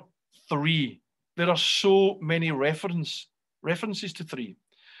number 3. There are so many references to 3.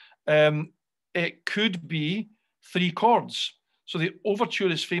 It could be 3 chords. So the overture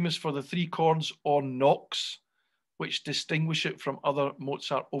is famous for the 3 chords or knocks, which distinguish it from other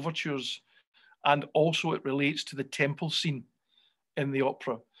Mozart overtures. And also it relates to the temple scene in the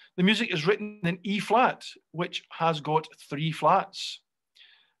opera. The music is written in E flat, which has got 3 flats.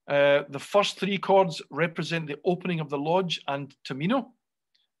 The first 3 chords represent the opening of the lodge and Tamino,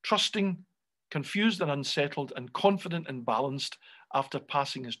 trusting, confused and unsettled, and confident and balanced after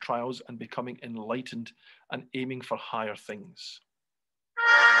passing his trials and becoming enlightened and aiming for higher things.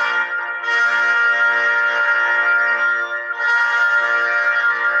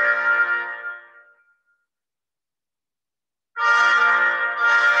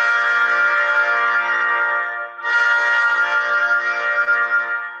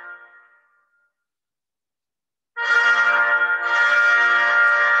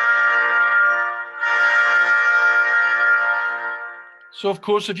 So, of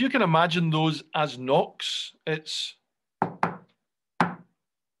course, if you can imagine those as knocks, it's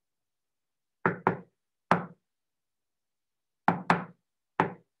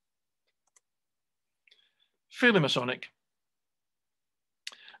fairly Masonic.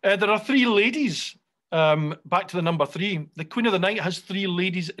 There are 3 ladies Back to the number 3. The Queen of the Night has 3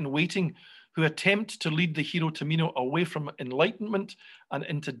 ladies in waiting who attempt to lead the hero Tamino away from enlightenment and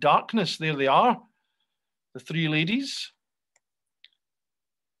into darkness. There they are, the 3 ladies.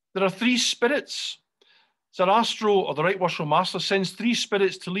 There are 3 spirits. Zarastro, or the Right Worshipful Master, sends 3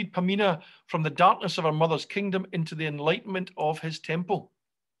 spirits to lead Pamina from the darkness of her mother's kingdom into the enlightenment of his temple.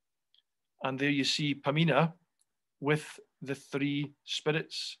 And there you see Pamina with the 3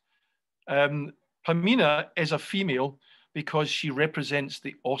 spirits. Pamina is a female because she represents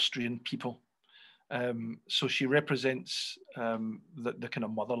the Austrian people. So she represents the kind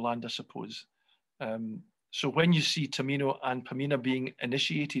of motherland, I suppose. So when you see Tamino and Pamina being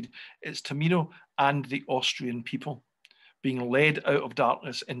initiated, it's Tamino and the Austrian people being led out of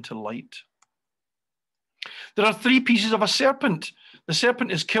darkness into light. There are 3 pieces of a serpent. The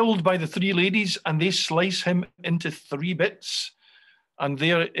serpent is killed by the 3 ladies and they slice him into 3 bits. And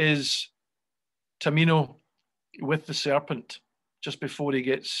there is Tamino with the serpent just before he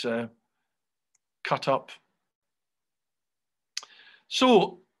gets cut up.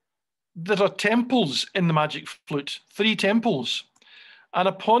 So there are temples in the magic flute, 3 temples. And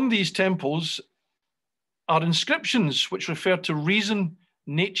upon these temples are inscriptions which refer to reason,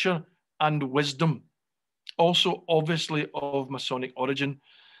 nature, and wisdom. Also, obviously, of Masonic origin,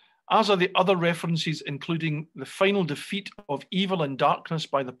 as are the other references, including the final defeat of evil and darkness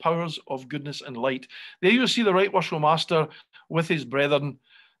by the powers of goodness and light. There you see the Right Worshipful Master with his brethren,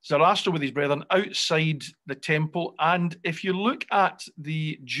 Zarastro with his brethren, outside the temple. And if you look at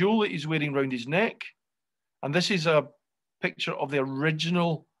the jewel that he's wearing around his neck, and this is a picture of the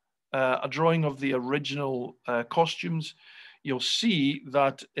original, a drawing of the original costumes, you'll see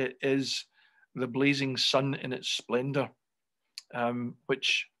that it is the blazing sun in its splendor,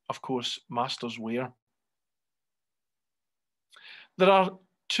 which, of course, masters wear. There are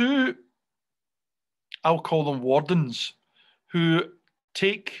 2, I'll call them wardens, who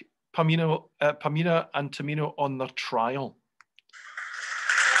take Pamina and Tamino on their trial.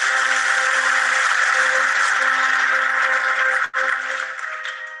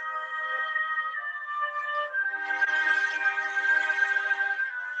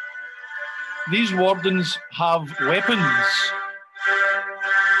 These wardens have weapons.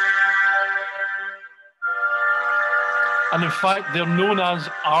 And in fact, they're known as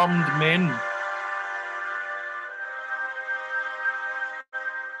armed men.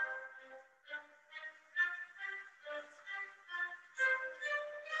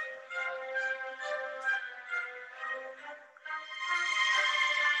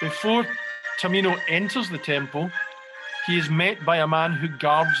 Before Tamino enters the temple, he is met by a man who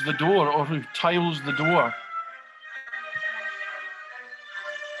guards the door, or who tiles the door.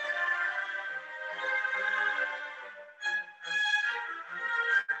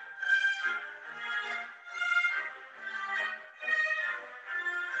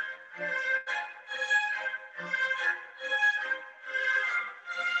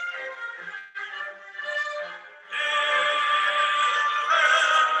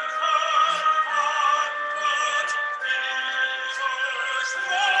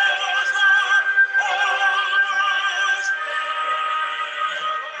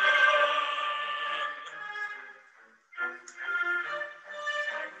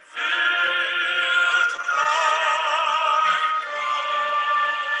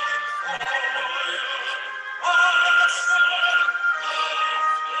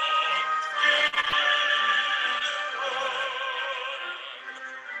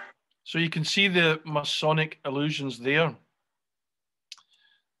 So you can see the Masonic allusions there.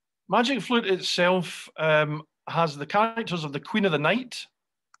 Magic Flute itself has the characters of the Queen of the Night.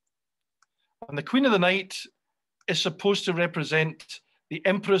 And the Queen of the Night is supposed to represent the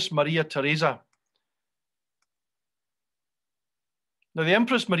Empress Maria Theresa. Now, the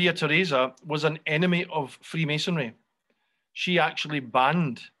Empress Maria Theresa was an enemy of Freemasonry. She actually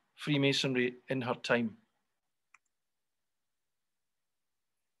banned Freemasonry in her time.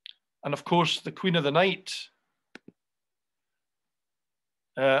 And of course, the Queen of the Night,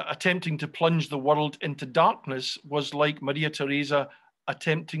 attempting to plunge the world into darkness, was like Maria Theresa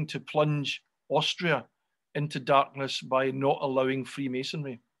attempting to plunge Austria into darkness by not allowing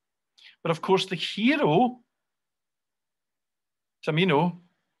Freemasonry. But of course, the hero, Tamino,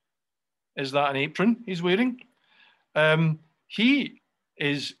 is that an apron he's wearing? He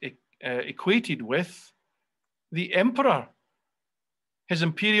is equated with the Emperor, His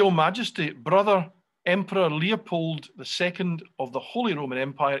Imperial Majesty, Brother Emperor Leopold II of the Holy Roman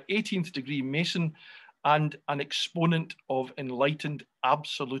Empire, 18th degree Mason, and an exponent of enlightened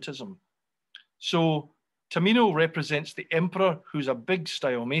absolutism. So Tamino represents the Emperor, who's a big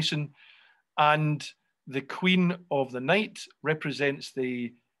style Mason, and The Queen of the Night represents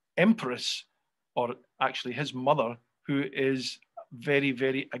the Empress, or actually his mother, who is very,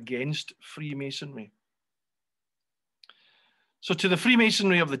 very against Freemasonry. So to the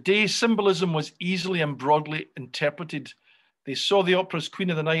Freemasonry of the day, symbolism was easily and broadly interpreted. They saw the opera's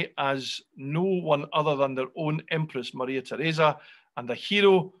Queen of the Night as no one other than their own Empress Maria Theresa, and the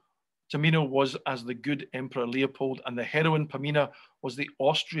hero, Tamino, was as the good Emperor Leopold, and the heroine, Pamina, was the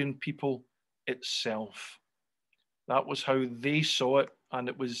Austrian people itself. That was how they saw it, and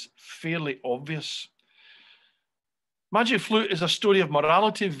it was fairly obvious. Magic Flute is a story of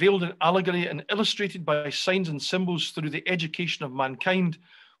morality veiled in allegory and illustrated by signs and symbols through the education of mankind,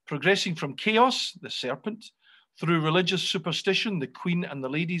 progressing from chaos, the serpent, through religious superstition, the queen and the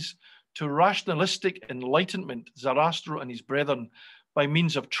ladies, to rationalistic enlightenment, Zarathustra and his brethren, by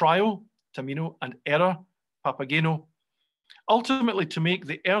means of trial, Tamino, and error, Papageno, ultimately to make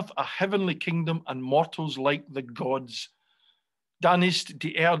the earth a heavenly kingdom and mortals like the gods. Dann ist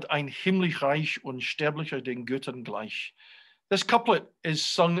die Erde ein himmlisch Reich unsterblicher den Göttern gleich. This couplet is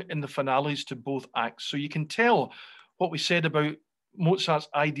sung in the finales to both acts, so you can tell what we said about Mozart's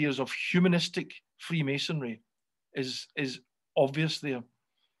ideas of humanistic Freemasonry is obvious there.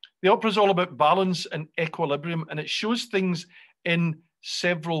 The opera is all about balance and equilibrium, and it shows things in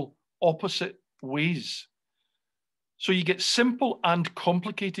several opposite ways. So you get simple and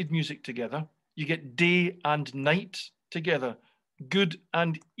complicated music together. You get day and night together, good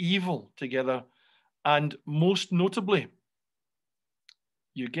and evil together, and most notably,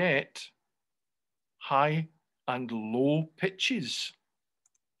 you get high and low pitches.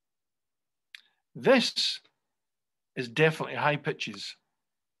 This is definitely high pitches.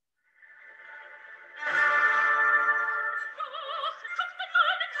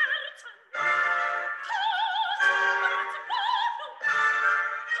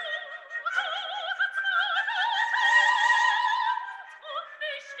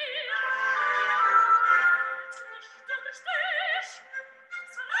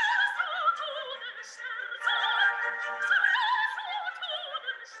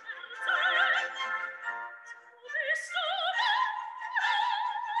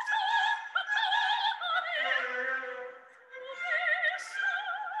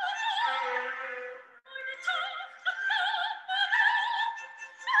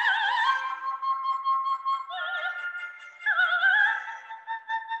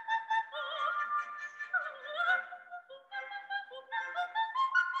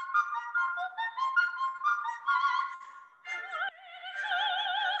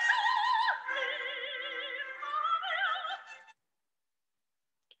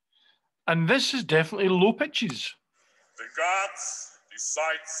 And this is definitely low pitches. The gods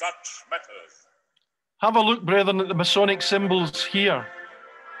decide such matters. Have a look, brethren, at the Masonic symbols here.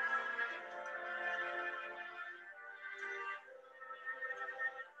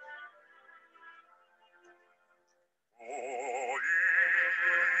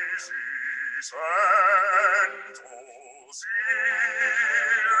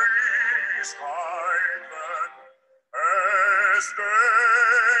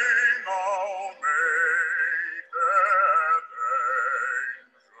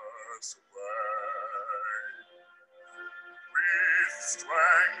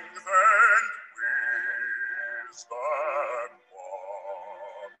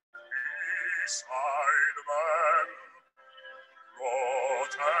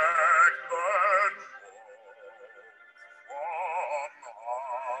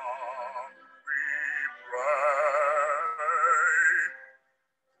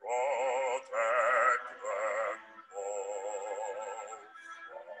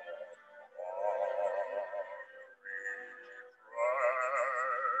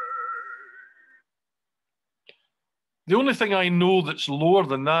 The only thing I know that's lower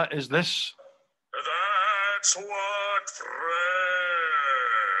than that is this. That's what friends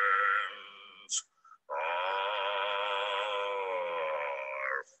are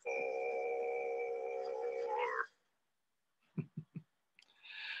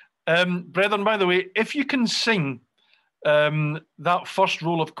for. Brethren, by the way, if you can sing that first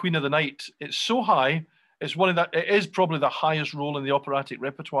roll of Queen of the Night, it's so high. It's it is probably the highest role in the operatic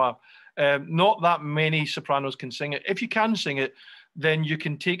repertoire. Not that many sopranos can sing it. If you can sing it, then you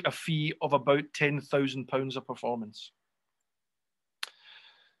can take a fee of about £10,000 a performance.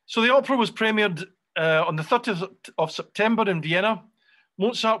 So the opera was premiered on the 30th of September in Vienna.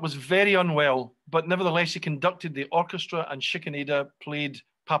 Mozart was very unwell, but nevertheless he conducted the orchestra, and Schikaneder played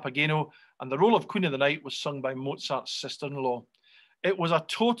Papageno, and the role of Queen of the Night was sung by Mozart's sister-in-law. It was a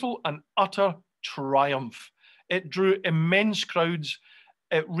total and utter triumph. It drew immense crowds.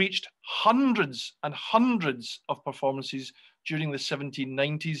 It reached hundreds and hundreds of performances during the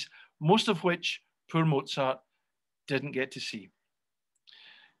 1790s, most of which poor Mozart didn't get to see.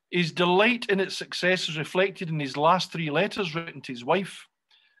 His delight in its success is reflected in his last 3 letters written to his wife.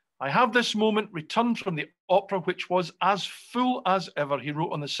 I have this moment returned from the opera, which was as full as ever, he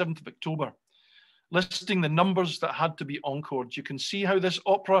wrote on the 7th of October, listing the numbers that had to be encored. You can see how this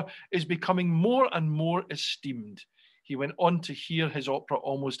opera is becoming more and more esteemed. He went on to hear his opera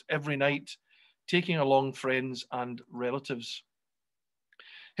almost every night, taking along friends and relatives.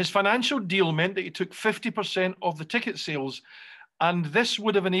 His financial deal meant that he took 50% of the ticket sales, and this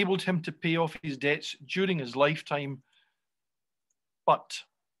would have enabled him to pay off his debts during his lifetime. But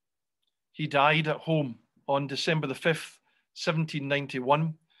he died at home on December the 5th,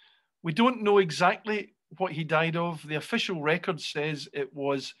 1791. We don't know exactly what he died of. The official record says it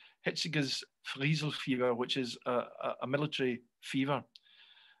was Hitziger's Friesel fever, which is a military fever.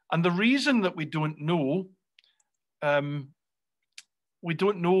 And the reason that we don't know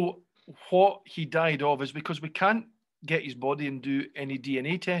what he died of is because we can't get his body and do any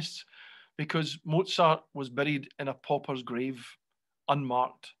DNA tests, because Mozart was buried in a pauper's grave,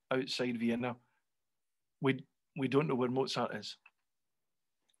 unmarked, outside Vienna. We don't know where Mozart is.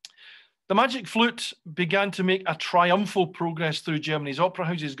 The Magic Flute began to make a triumphal progress through Germany's opera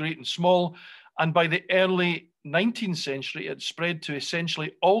houses, great and small, and by the early 19th century, it spread to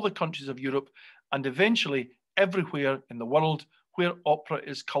essentially all the countries of Europe and eventually everywhere in the world where opera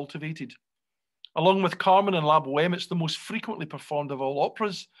is cultivated. Along with Carmen and La Bohème, it's the most frequently performed of all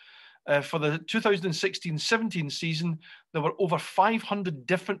operas. For the 2016-17 season, there were over 500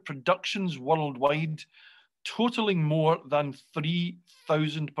 different productions worldwide, totaling more than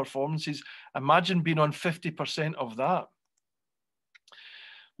 3,000 performances. Imagine being on 50% of that.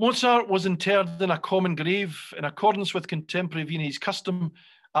 Mozart was interred in a common grave in accordance with contemporary Viennese custom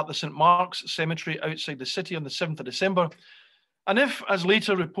at the St. Mark's Cemetery outside the city on the 7th of December. And if, as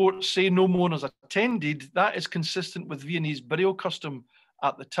later reports say, no mourners attended, that is consistent with Viennese burial custom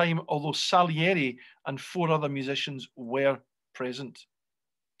at the time, although Salieri and 4 other musicians were present.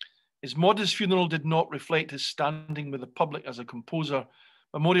 His modest funeral did not reflect his standing with the public as a composer.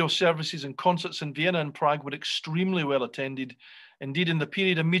 Memorial services and concerts in Vienna and Prague were extremely well attended. Indeed, in the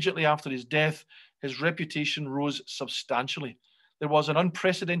period immediately after his death, his reputation rose substantially. There was an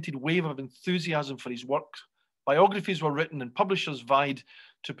unprecedented wave of enthusiasm for his work. Biographies were written and publishers vied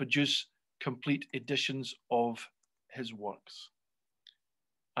to produce complete editions of his works.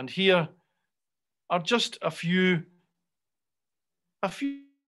 And here are just a few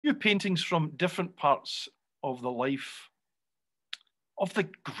paintings from different parts of the life of the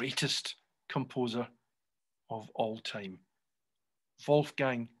greatest composer of all time,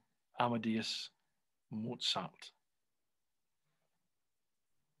 Wolfgang Amadeus Mozart.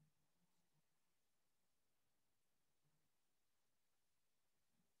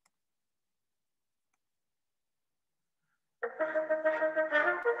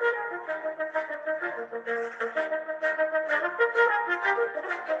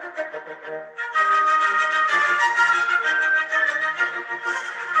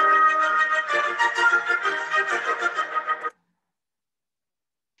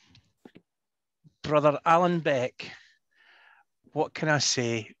 Brother Alan Beck, what can I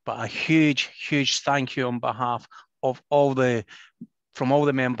say but a huge, huge thank you on behalf of all the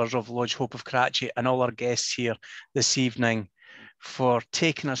members of Lodge Hope of Karachi and all our guests here this evening for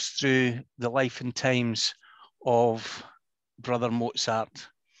taking us through the life and times of Brother Mozart.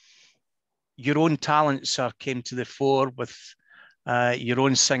 Your own talent, sir, came to the fore with your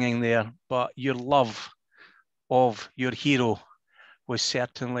own singing there, but your love of your hero was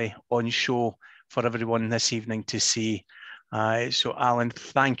certainly on show for everyone this evening to see. So Alan,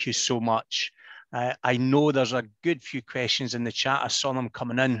 thank you so much. I know there's a good few questions in the chat. I saw them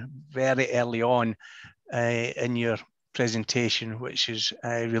coming in very early on in your presentation, which is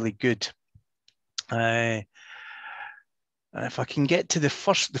really good. If I can get to the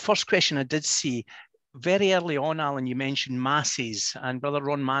first question I did see, very early on, Alan, you mentioned masses, and Brother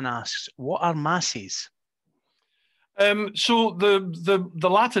Ron Mann asks, what are masses? So the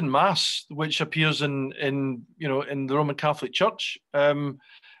Latin Mass, which appears in the Roman Catholic Church,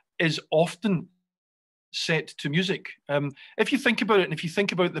 is often set to music. If you think about it, and if you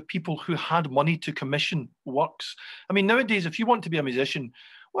think about the people who had money to commission works, I mean, nowadays, if you want to be a musician,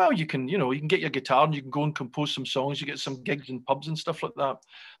 well, you can get your guitar and you can go and compose some songs. You get some gigs in pubs and stuff like that.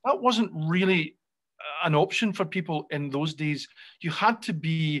 That wasn't really an option for people in those days. You had to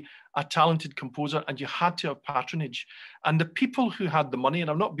be a talented composer and you had to have patronage. And the people who had the money, and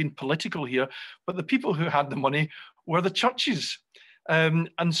I'm not being political here, but the people who had the money were the churches.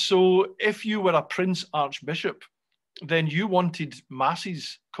 And so if you were a Prince Archbishop, then you wanted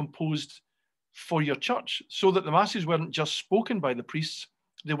masses composed for your church, so that the masses weren't just spoken by the priests,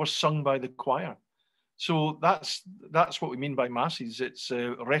 they were sung by the choir. So that's what we mean by masses. It's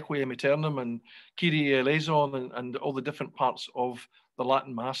Requiem Aeternam and Kyrie eleison and all the different parts of the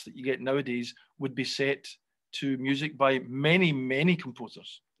Latin Mass that you get nowadays would be set to music by many, many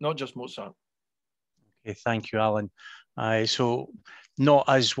composers, not just Mozart. Okay, thank you, Alan. So not,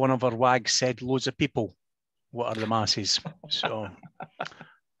 as one of our wags said, loads of people. What are the masses? So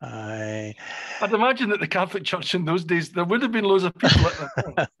I'd imagine that the Catholic Church in those days, there would have been loads of people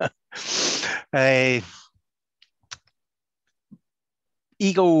at the time.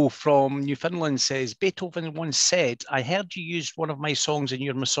 Eagle from Newfoundland says, Beethoven once said, I heard you used one of my songs in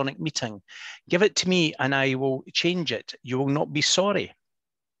your Masonic meeting. Give it to me and I will change it. You will not be sorry.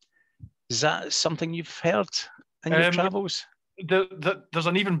 Is that something you've heard in your travels? There's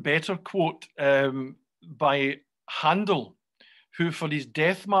an even better quote by Handel, who, for his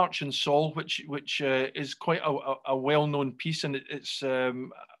Death March in Sol, which is quite a well-known piece, and it's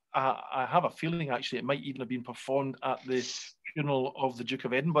I have a feeling actually it might even have been performed at the funeral of the Duke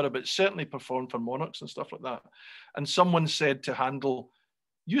of Edinburgh, but certainly performed for monarchs and stuff like that. And someone said to Handel,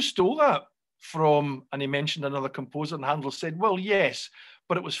 "You stole that from," and he mentioned another composer, and Handel said, "Well, yes,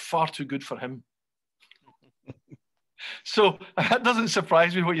 but it was far too good for him." So that doesn't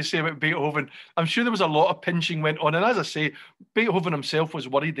surprise me what you say about Beethoven. I'm sure there was a lot of pinching went on. And as I say, Beethoven himself was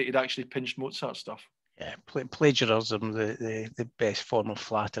worried that he'd actually pinched Mozart stuff. Yeah, plagiarism, the best form of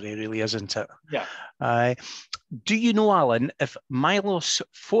flattery, really, isn't it? Yeah. Do you know, Alan, if Milos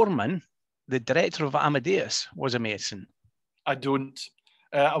Forman, the director of Amadeus, was a Mason? I don't.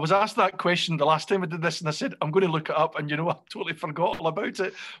 I was asked that question the last time I did this, and I said, I'm going to look it up, and I totally forgot all about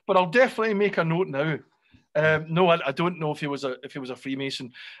it. But I'll definitely make a note now. No, I don't know if he was a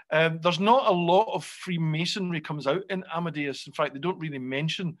Freemason. There's not a lot of Freemasonry comes out in Amadeus. In fact, they don't really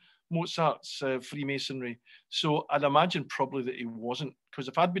mention Mozart's Freemasonry. So I'd imagine probably that he wasn't, because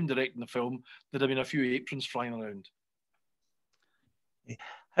if I'd been directing the film, there'd have been a few aprons flying around.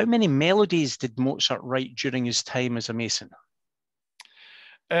 How many melodies did Mozart write during his time as a Mason?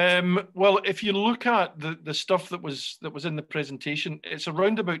 Well, if you look at the stuff that was in the presentation, it's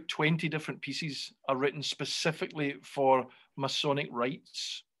around about 20 different pieces are written specifically for Masonic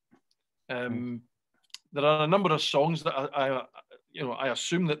rites. There are a number of songs that I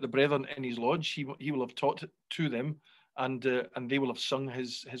assume that the brethren in his lodge he will have taught to them, and they will have sung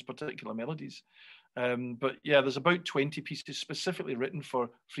his particular melodies. But yeah, there's about 20 pieces specifically written for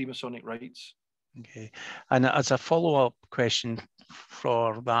Freemasonic rites. Okay, and as a follow-up question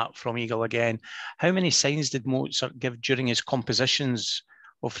for that from Eagle again, how many signs did Mozart give during his compositions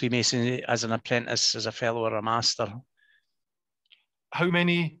of Freemasonry as an apprentice, as a fellow or a master? How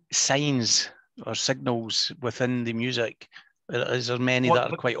many signs or signals within the music? Is there many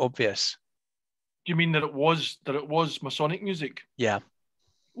that are quite obvious? Do you mean that it was Masonic music? Yeah.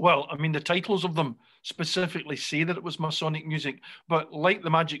 Well, I mean, the titles of them specifically say that it was Masonic music, but like the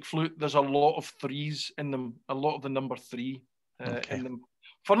Magic Flute, there's a lot of threes in them, a lot of the number 3 in them.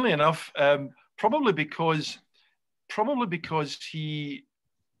 Funnily enough, probably because he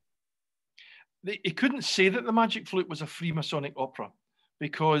couldn't say that the Magic Flute was a Freemasonic opera,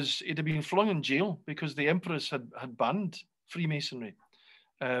 because it had been flung in jail because the Empress had banned Freemasonry,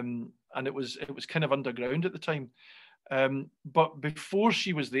 and it was kind of underground at the time. But before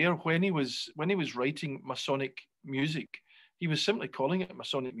she was there, when he was writing Masonic music, he was simply calling it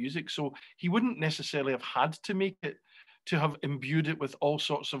Masonic music. So he wouldn't necessarily have had to make it, to have imbued it with all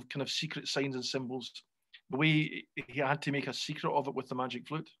sorts of kind of secret signs and symbols, the way he had to make a secret of it with the Magic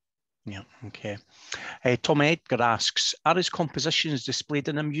Flute. Yeah, okay. Tom Edgar asks, are his compositions displayed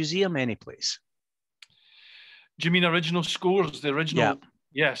in a museum anyplace? Do you mean original scores? The original? Yeah.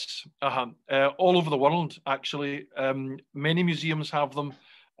 Yes, all over the world, actually. Many museums have them.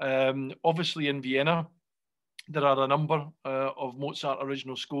 Obviously in Vienna, there are a number of Mozart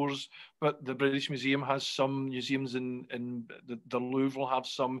original scores, but the British Museum has some, museums in the Louvre will have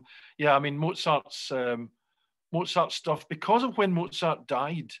some. Yeah, I mean, Mozart's stuff, because of when Mozart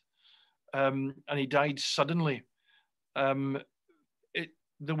died, and he died suddenly, there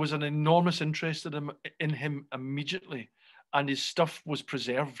was an enormous interest in him immediately, and his stuff was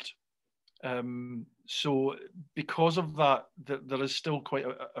preserved. So because of that, there is still quite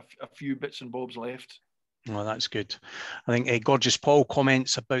a few bits and bobs left. Well, that's good. I think Gorgeous Paul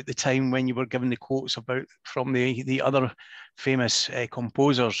comments about the time when you were given the quotes from the other famous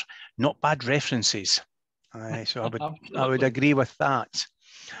composers, not bad references. So I would agree with that.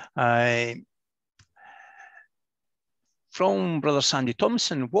 From Brother Sandy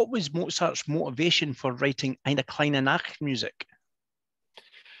Thompson, what was Mozart's motivation for writing Eine kleine Nachtmusik?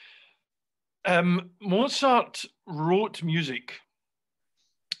 Mozart wrote music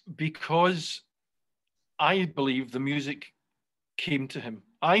because I believe the music came to him.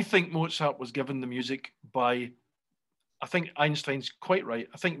 I think Mozart was given the music by, I think Einstein's quite right.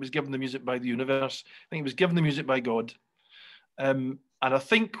 I think he was given the music by the universe. I think he was given the music by God. And I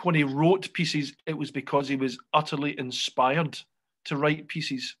think when he wrote pieces, it was because he was utterly inspired to write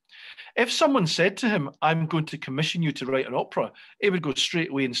pieces. If someone said to him, I'm going to commission you to write an opera, he would go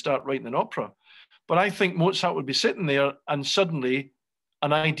straight away and start writing an opera. But I think Mozart would be sitting there and suddenly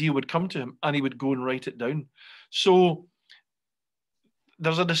an idea would come to him and he would go and write it down. So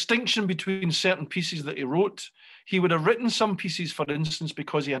there's a distinction between certain pieces that he wrote. He would have written some pieces, for instance,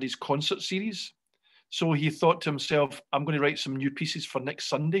 because he had his concert series. So he thought to himself, I'm going to write some new pieces for next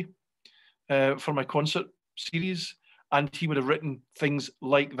Sunday for my concert series. And he would have written things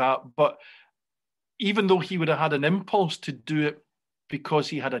like that. But even though he would have had an impulse to do it because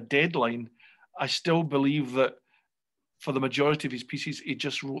he had a deadline, I still believe that for the majority of his pieces, he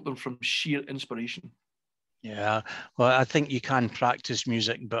just wrote them from sheer inspiration. Yeah, well, I think you can practice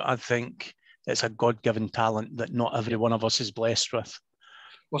music, but I think it's a God-given talent that not every one of us is blessed with.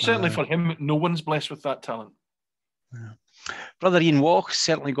 Well, certainly for him, no one's blessed with that talent. Yeah. Brother Ian Walk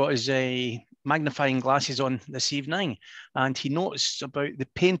certainly got his magnifying glasses on this evening, and he noticed about the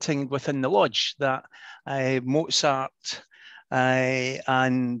painting within the lodge that Mozart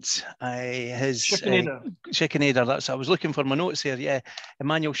and his Schickenader, that's, I was looking for my notes here, yeah,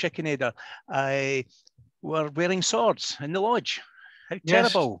 Emmanuel Schickenader, were wearing swords in the lodge. How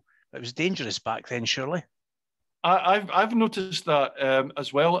terrible. It was dangerous back then, surely. I've noticed that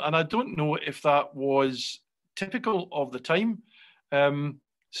as well, and I don't know if that was typical of the time.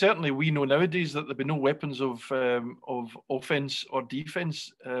 Certainly, we know nowadays that there'd be no weapons of offense or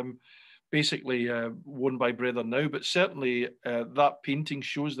defense, basically worn by brethren now. But certainly, that painting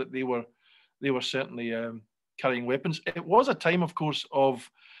shows that they were certainly carrying weapons. It was a time, of course, of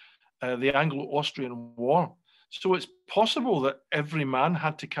the Anglo-Austrian War. So it's possible that every man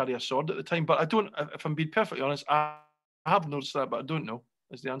had to carry a sword at the time, but I don't, if I'm being perfectly honest, I have noticed that, but I don't know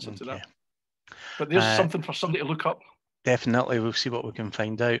is the answer to that. But there's something for somebody to look up. Definitely, we'll see what we can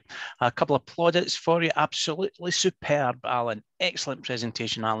find out. A couple of plaudits for you. Absolutely superb, Alan. Excellent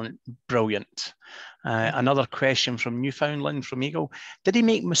presentation, Alan. Brilliant. Another question from Newfoundland, from Eagle. Did he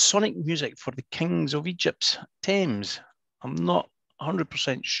make Masonic music for the kings of Egypt's Thames? I'm not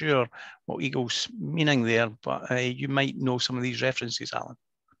 100% sure what Eagle's meaning there, but you might know some of these references, Alan.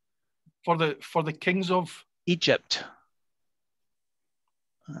 For the kings of Egypt.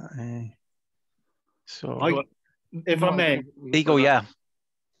 If I may, Eagle, yeah.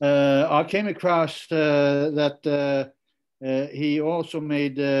 I came across that he also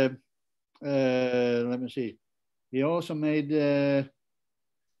made. Let me see. He also made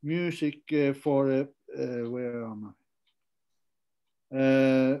music for where am I?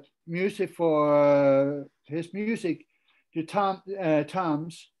 Music for his music to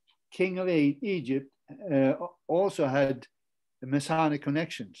Thams, king of Egypt, also had the Masonic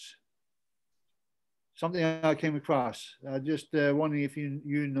connections. Something I came across. I just wondering if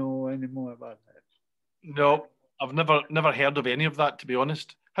you know any more about that. No, I've never heard of any of that, to be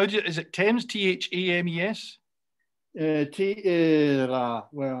honest. Is it Thames? Thames? Where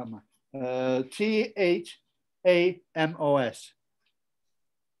am I? Thamos.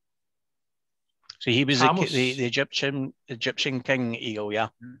 So he was the Egyptian king, Eagle, yeah.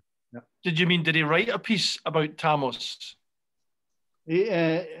 Did he write a piece about Thamos?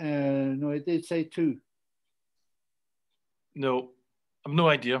 No, it did say two. No, I've no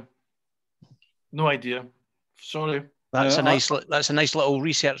idea. No idea. Sorry. That's a nice little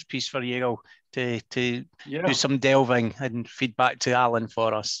research piece for you to do some delving and feedback to Alan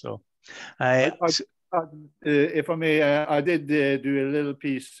for us. So, if I may, I did do a little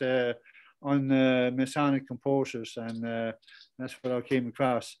piece on Masonic composers, and that's what I came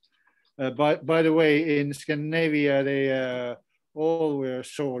across. By the way, in Scandinavia, they all wear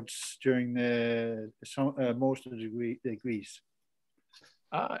swords during most of the degrees.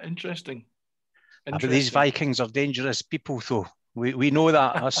 Interesting. But these Vikings are dangerous people, though. We know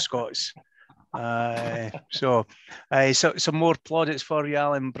that, us Scots. So some more plaudits for you,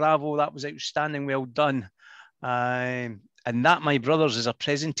 Alan. Bravo, that was outstanding. Well done. And that, my brothers, is a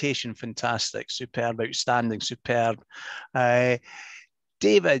presentation. Fantastic, superb, outstanding, superb.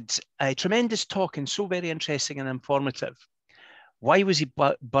 David, tremendous talk and so very interesting and informative. Why was he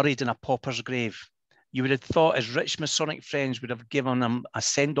buried in a pauper's grave? You would have thought his rich Masonic friends would have given him a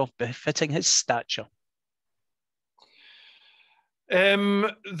send-off befitting his stature.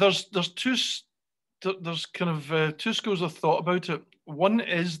 There's kind of two schools of thought about it. One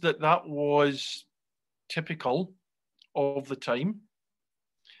is that was typical of the time.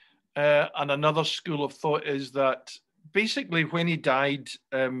 And another school of thought is that basically when he died,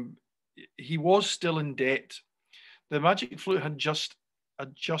 he was still in debt. The magic flute had just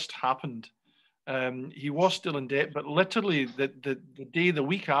happened. He was still in debt, but literally the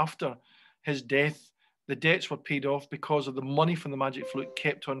week after his death, the debts were paid off because of the money from the magic flute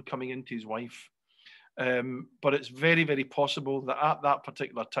kept on coming into his wife. But it's very, very possible that at that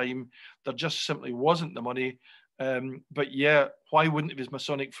particular time, there just simply wasn't the money. But yeah, why wouldn't his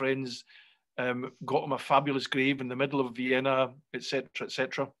Masonic friends got him a fabulous grave in the middle of Vienna, etc.,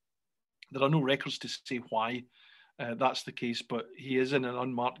 etc.? There are no records to say why that's the case, but he is in an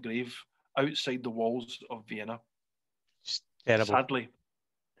unmarked grave outside the walls of Vienna. It's terrible. Sadly.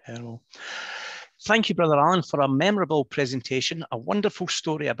 Terrible. Thank you, Brother Alan, for a memorable presentation, a wonderful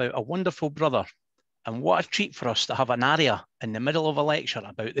story about a wonderful brother. And what a treat for us to have an aria in the middle of a lecture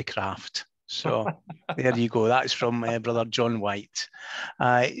about the craft. So there you go. That's from Brother John White.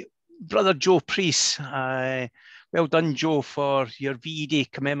 Brother Joe Priest, well done, Joe, for your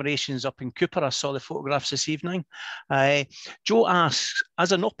VED commemorations up in Cooper. I saw the photographs this evening. Joe asks,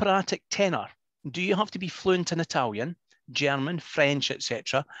 as an operatic tenor, do you have to be fluent in Italian, German, French,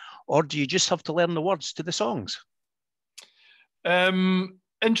 etc., or do you just have to learn the words to the songs?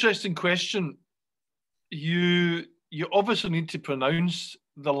 Interesting question. You obviously need to pronounce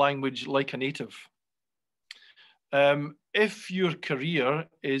the language like a native. If your career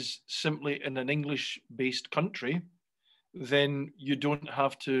is simply in an English-based country, then you don't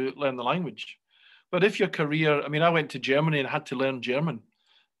have to learn the language. But if your career, I mean, I went to Germany and had to learn German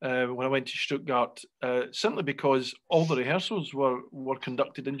when I went to Stuttgart, simply because all the rehearsals were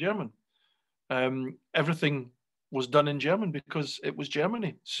conducted in German. Everything was done in German because it was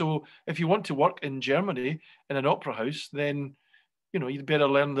Germany. So if you want to work in Germany in an opera house, then you'd better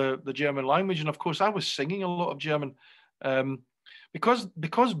learn the German language. And of course, I was singing a lot of German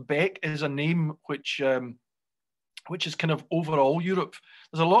because Beck is a name which is kind of overall Europe.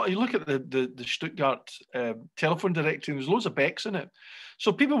 There's a lot. You look at the Stuttgart telephone directory, and there's loads of Becks in it.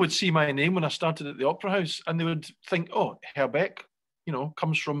 So people would see my name when I started at the opera house, and they would think, "Oh, Herr Beck,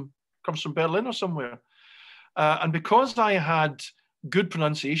 comes from Berlin or somewhere." And because I had good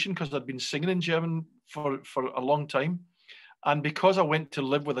pronunciation, because I'd been singing in German for a long time, and because I went to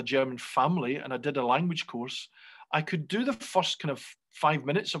live with a German family and I did a language course, I could do the first kind of 5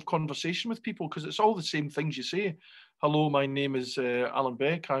 minutes of conversation with people because it's all the same things you say. Hello, my name is Alan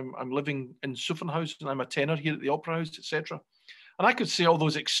Beck. I'm living in Suffenhaus and I'm a tenor here at the Opera House, etc. And I could say all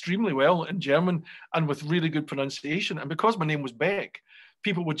those extremely well in German and with really good pronunciation. And because my name was Beck,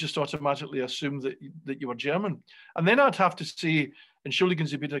 people would just automatically assume that you were German. And then I'd have to say, entschuldigen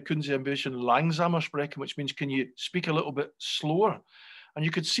Sie bitte, können Sie ein bisschen langsamer sprechen, which means can you speak a little bit slower? And you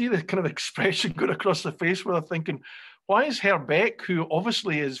could see the kind of expression going across the face where they're thinking, why is Herr Beck, who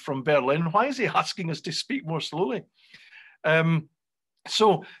obviously is from Berlin, why is he asking us to speak more slowly?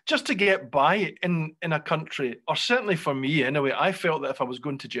 So just to get by in a country, or certainly for me anyway, I felt that if I was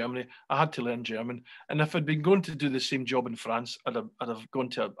going to Germany, I had to learn German. And if I'd been going to do the same job in France, I'd have gone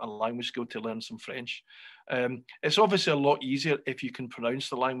to a language school to learn some French. It's obviously a lot easier if you can pronounce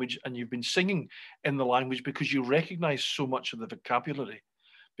the language and you've been singing in the language because you recognize so much of the vocabulary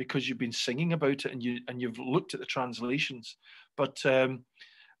because you've been singing about it and you've looked at the translations. But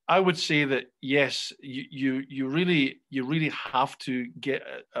I would say that yes, you really have to get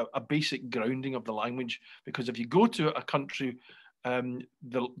a basic grounding of the language, because if you go to a country,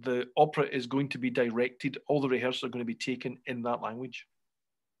 the opera is going to be directed. All the rehearsals are going to be taken in that language.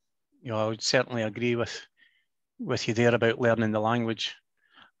 I would certainly agree with you there about learning the language,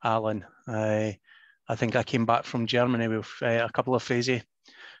 Alan. I think I came back from Germany with a couple of phrases.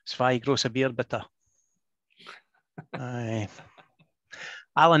 Zwei große Bier bitte.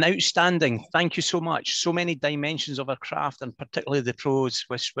 Alan, outstanding. Thank you so much. So many dimensions of our craft, and particularly the prose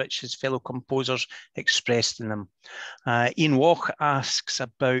which his fellow composers expressed in them. Ian Walk asks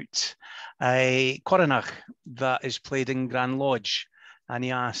about Coronach that is played in Grand Lodge. And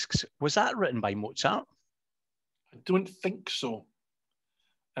he asks, was that written by Mozart? I don't think so.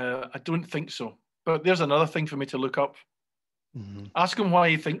 I don't think so. But there's another thing for me to look up. Mm-hmm. Ask him why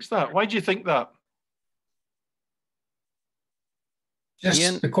he thinks that. Why do you think that? Just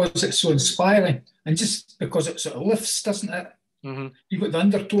Ian? Because it's so inspiring, and just because it sort of lifts, doesn't it? Mm-hmm. You've got the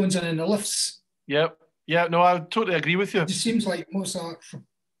undertones and then the lifts. Yep. Yeah, no, I totally agree with you. It just seems like Mozart.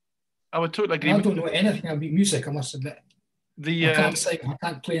 I would totally agree. I don't know anything about music, I must admit. I can't sing, I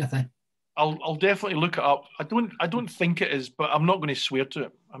can't play anything. I'll definitely look it up. I don't think it is, but I'm not going to swear to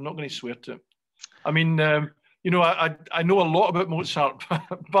it. I'm not going to swear to it. I mean, you know, I know a lot about Mozart,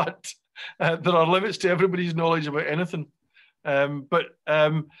 but there are limits to everybody's knowledge about anything. But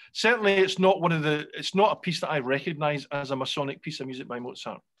certainly, it's not it's not a piece that I recognise as a Masonic piece of music by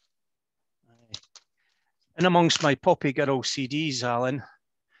Mozart. And amongst my Poppy Girl CDs, Alan,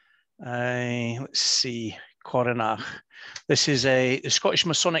 let's see, Coronach. This is the Scottish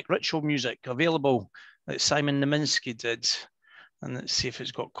Masonic ritual music available that Simon Naminsky did. And let's see if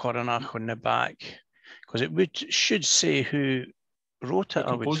it's got Coronach on the back, because it should say who wrote it,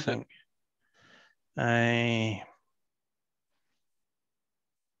 I would think.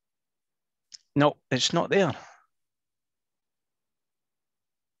 No, it's not there.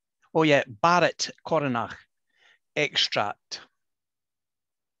 Oh yeah, Barrett Coronach extract.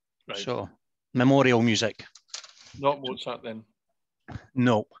 Right. So memorial music. Not Mozart then.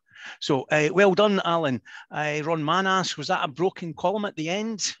 No. So well done, Alan. Ron Mann asked, was that a broken column at the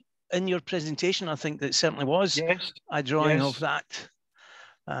end in your presentation? I think that certainly was. Yes. A drawing of that.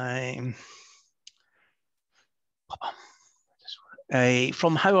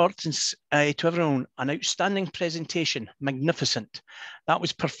 From Howard to everyone, an outstanding presentation, magnificent. That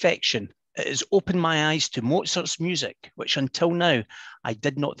was perfection. It has opened my eyes to Mozart's music, which until now I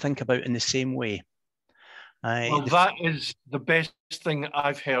did not think about in the same way. Well, that is the best thing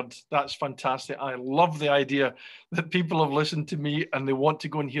I've heard. That's fantastic. I love the idea that people have listened to me and they want to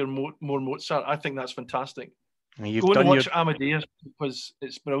go and hear more Mozart. I think that's fantastic. Go and watch Amadeus, because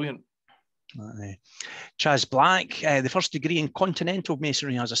it's brilliant. Chaz Black, the first degree in continental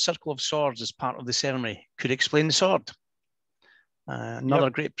masonry has a circle of swords as part of the ceremony. Could explain the sword. Another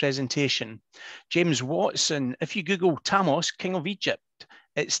great presentation. James Watson, if you Google Thamos, King of Egypt,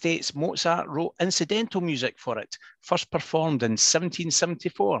 it states Mozart wrote incidental music for it, first performed in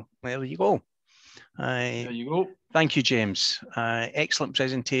 1774. There you go. There you go. Thank you, James. Excellent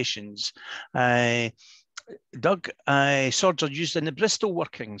presentations. Doug, swords are used in the Bristol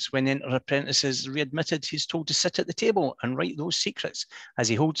workings. When the apprentice is readmitted, he's told to sit at the table and write those secrets. As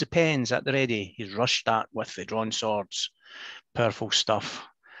he holds the pens at the ready, he's rushed at with the drawn swords. Powerful stuff.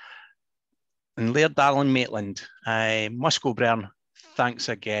 And Laird Alan Maitland, Musco Byrne, thanks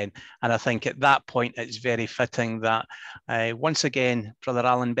again. And I think at that point, it's very fitting that once again, Brother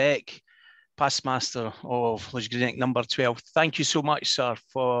Alan Beck, past master of Lodge number 12, thank you so much, sir,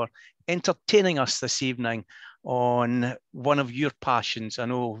 for entertaining us this evening on one of your passions. I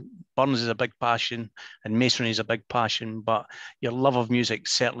know Burns is a big passion and Masonry is a big passion, but your love of music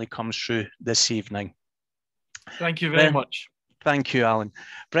certainly comes through this evening. Thank you very much. Thank you, Alan.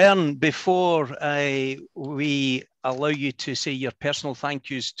 Brian, before we allow you to say your personal thank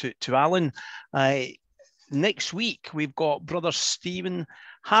yous to Alan, next week we've got Brother Stephen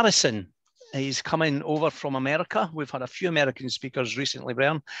Harrison. He's coming over from America. We've had a few American speakers recently,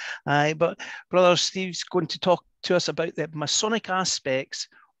 Brian. But Brother Steve's going to talk to us about the Masonic aspects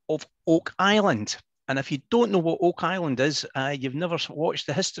of Oak Island. And if you don't know what Oak Island is, you've never watched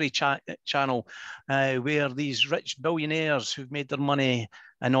the History Channel, where these rich billionaires who've made their money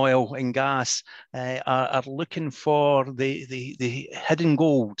in oil and gas are looking for the hidden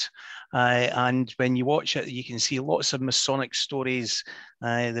gold. And when you watch it, you can see lots of Masonic stories.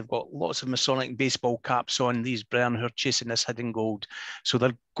 They've got lots of Masonic baseball caps on, these Brian, who are chasing this hidden gold. So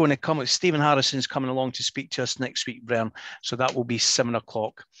they're going to come. Stephen Harrison's coming along to speak to us next week, Brian. So that will be 7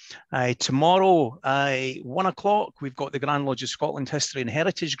 o'clock. Tomorrow, 1 o'clock, we've got the Grand Lodge of Scotland History and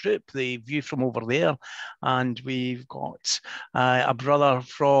Heritage Group, the view from over there. And we've got a brother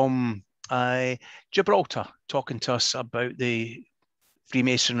from Gibraltar talking to us about the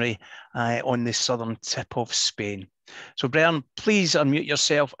Freemasonry on the southern tip of Spain. So Brian, please unmute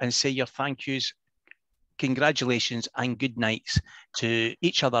yourself and say your thank yous, congratulations and good nights to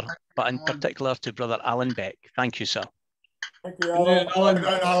each other, but in particular to Brother Alan Beck. Thank you, sir. Thank you, Alan.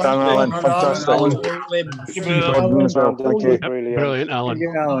 Alan, fantastic. Thank you. Brilliant, Alan. Thank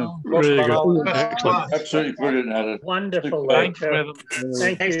you, Alan. Really good. Excellent. Absolutely brilliant, Alan. Wonderful. Thanks, brethren.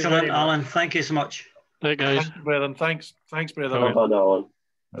 Thank you. Excellent, Alan. Thank you so much. Hey, guys. Thanks, brethren. Thanks, brethren. Alan.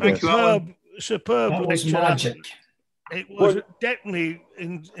 Thank you, Alan. Superb. That was lecture. magic. It was definitely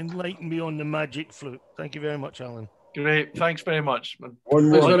enlightened me on the magic flute. Thank you very much, Alan. Great. Thanks very much. Thanks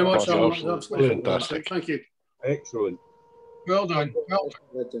very much, Alan. Fantastic. Thank you. Excellent. Well done.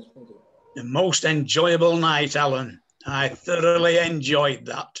 The most enjoyable night, Alan. I thoroughly enjoyed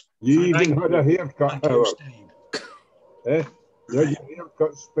that. You even had a haircut, Howard. Eh? Yeah, your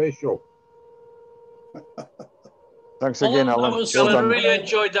haircut special. Thanks again, Alan. I really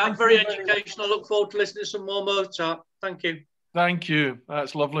enjoyed that. Very educational. I look forward to listening to some more Mozart. Thank you. Thank you.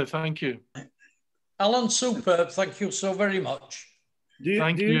 That's lovely. Thank you. Alan, superb. Thank you so very much. Do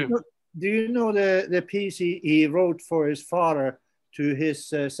you know the piece he wrote for his father to his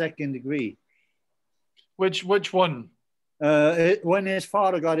second degree? Which one? When his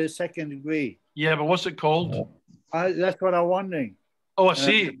father got his second degree. Yeah, but what's it called? That's what I'm wondering. Oh, I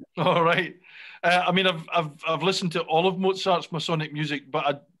see. All right. I mean, I've listened to all of Mozart's Masonic music,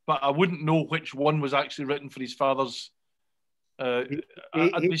 but I wouldn't know which one was actually written for his father's.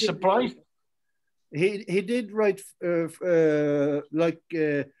 I'd be surprised. He did write like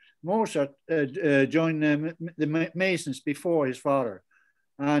Mozart joined the Masons before his father,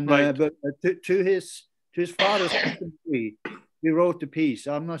 and right. But to his father's second degree, he wrote the piece.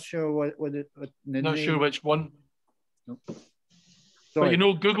 I'm not sure what not sure which one. No. But you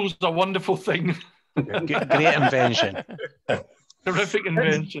know, Google's a wonderful thing. Great invention. Terrific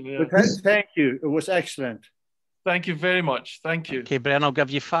invention. Yeah. Thank you. It was excellent. Thank you very much. Thank you. Okay, Bren, I'll give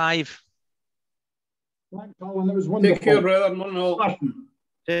you 5. Thanks, Alan. That was wonderful. Take care, brother.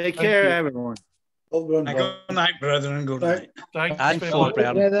 Take care, everyone. Good night, brethren. Good night. Thank you. And for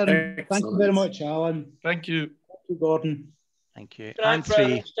Bren. Thank you very much, Alan. Thank you. Thank you, Gordon. Thank you. Good night, And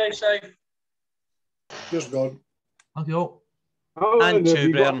 3. Stay safe. Just Gordon. Thank you. Alan, And have 2,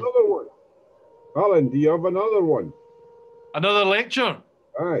 you got Bren. another one? Alan, do you have another one? Another lecture?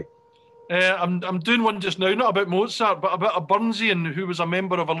 Aye. I'm doing one just now, not about Mozart, but about a Burnsian who was a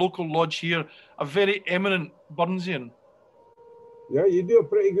member of a local lodge here, a very eminent Burnsian. Yeah, you do a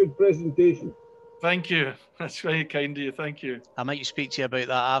pretty good presentation. Thank you. That's very kind of you. Thank you. I might speak to you about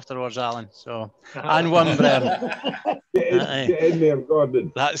that afterwards, Alan. So, and 1, Bren. Get in there,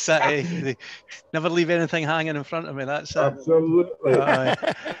 Gordon. That's it. Eh? Never leave anything hanging in front of me. That's it. Absolutely.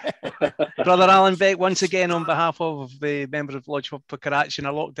 Brother Alan Beck, once again, on behalf of the members of Lodge for Karachi in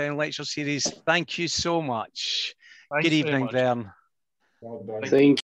a lockdown lecture series, thank you so much. Thanks Good evening, much. Vern. Well done. Thank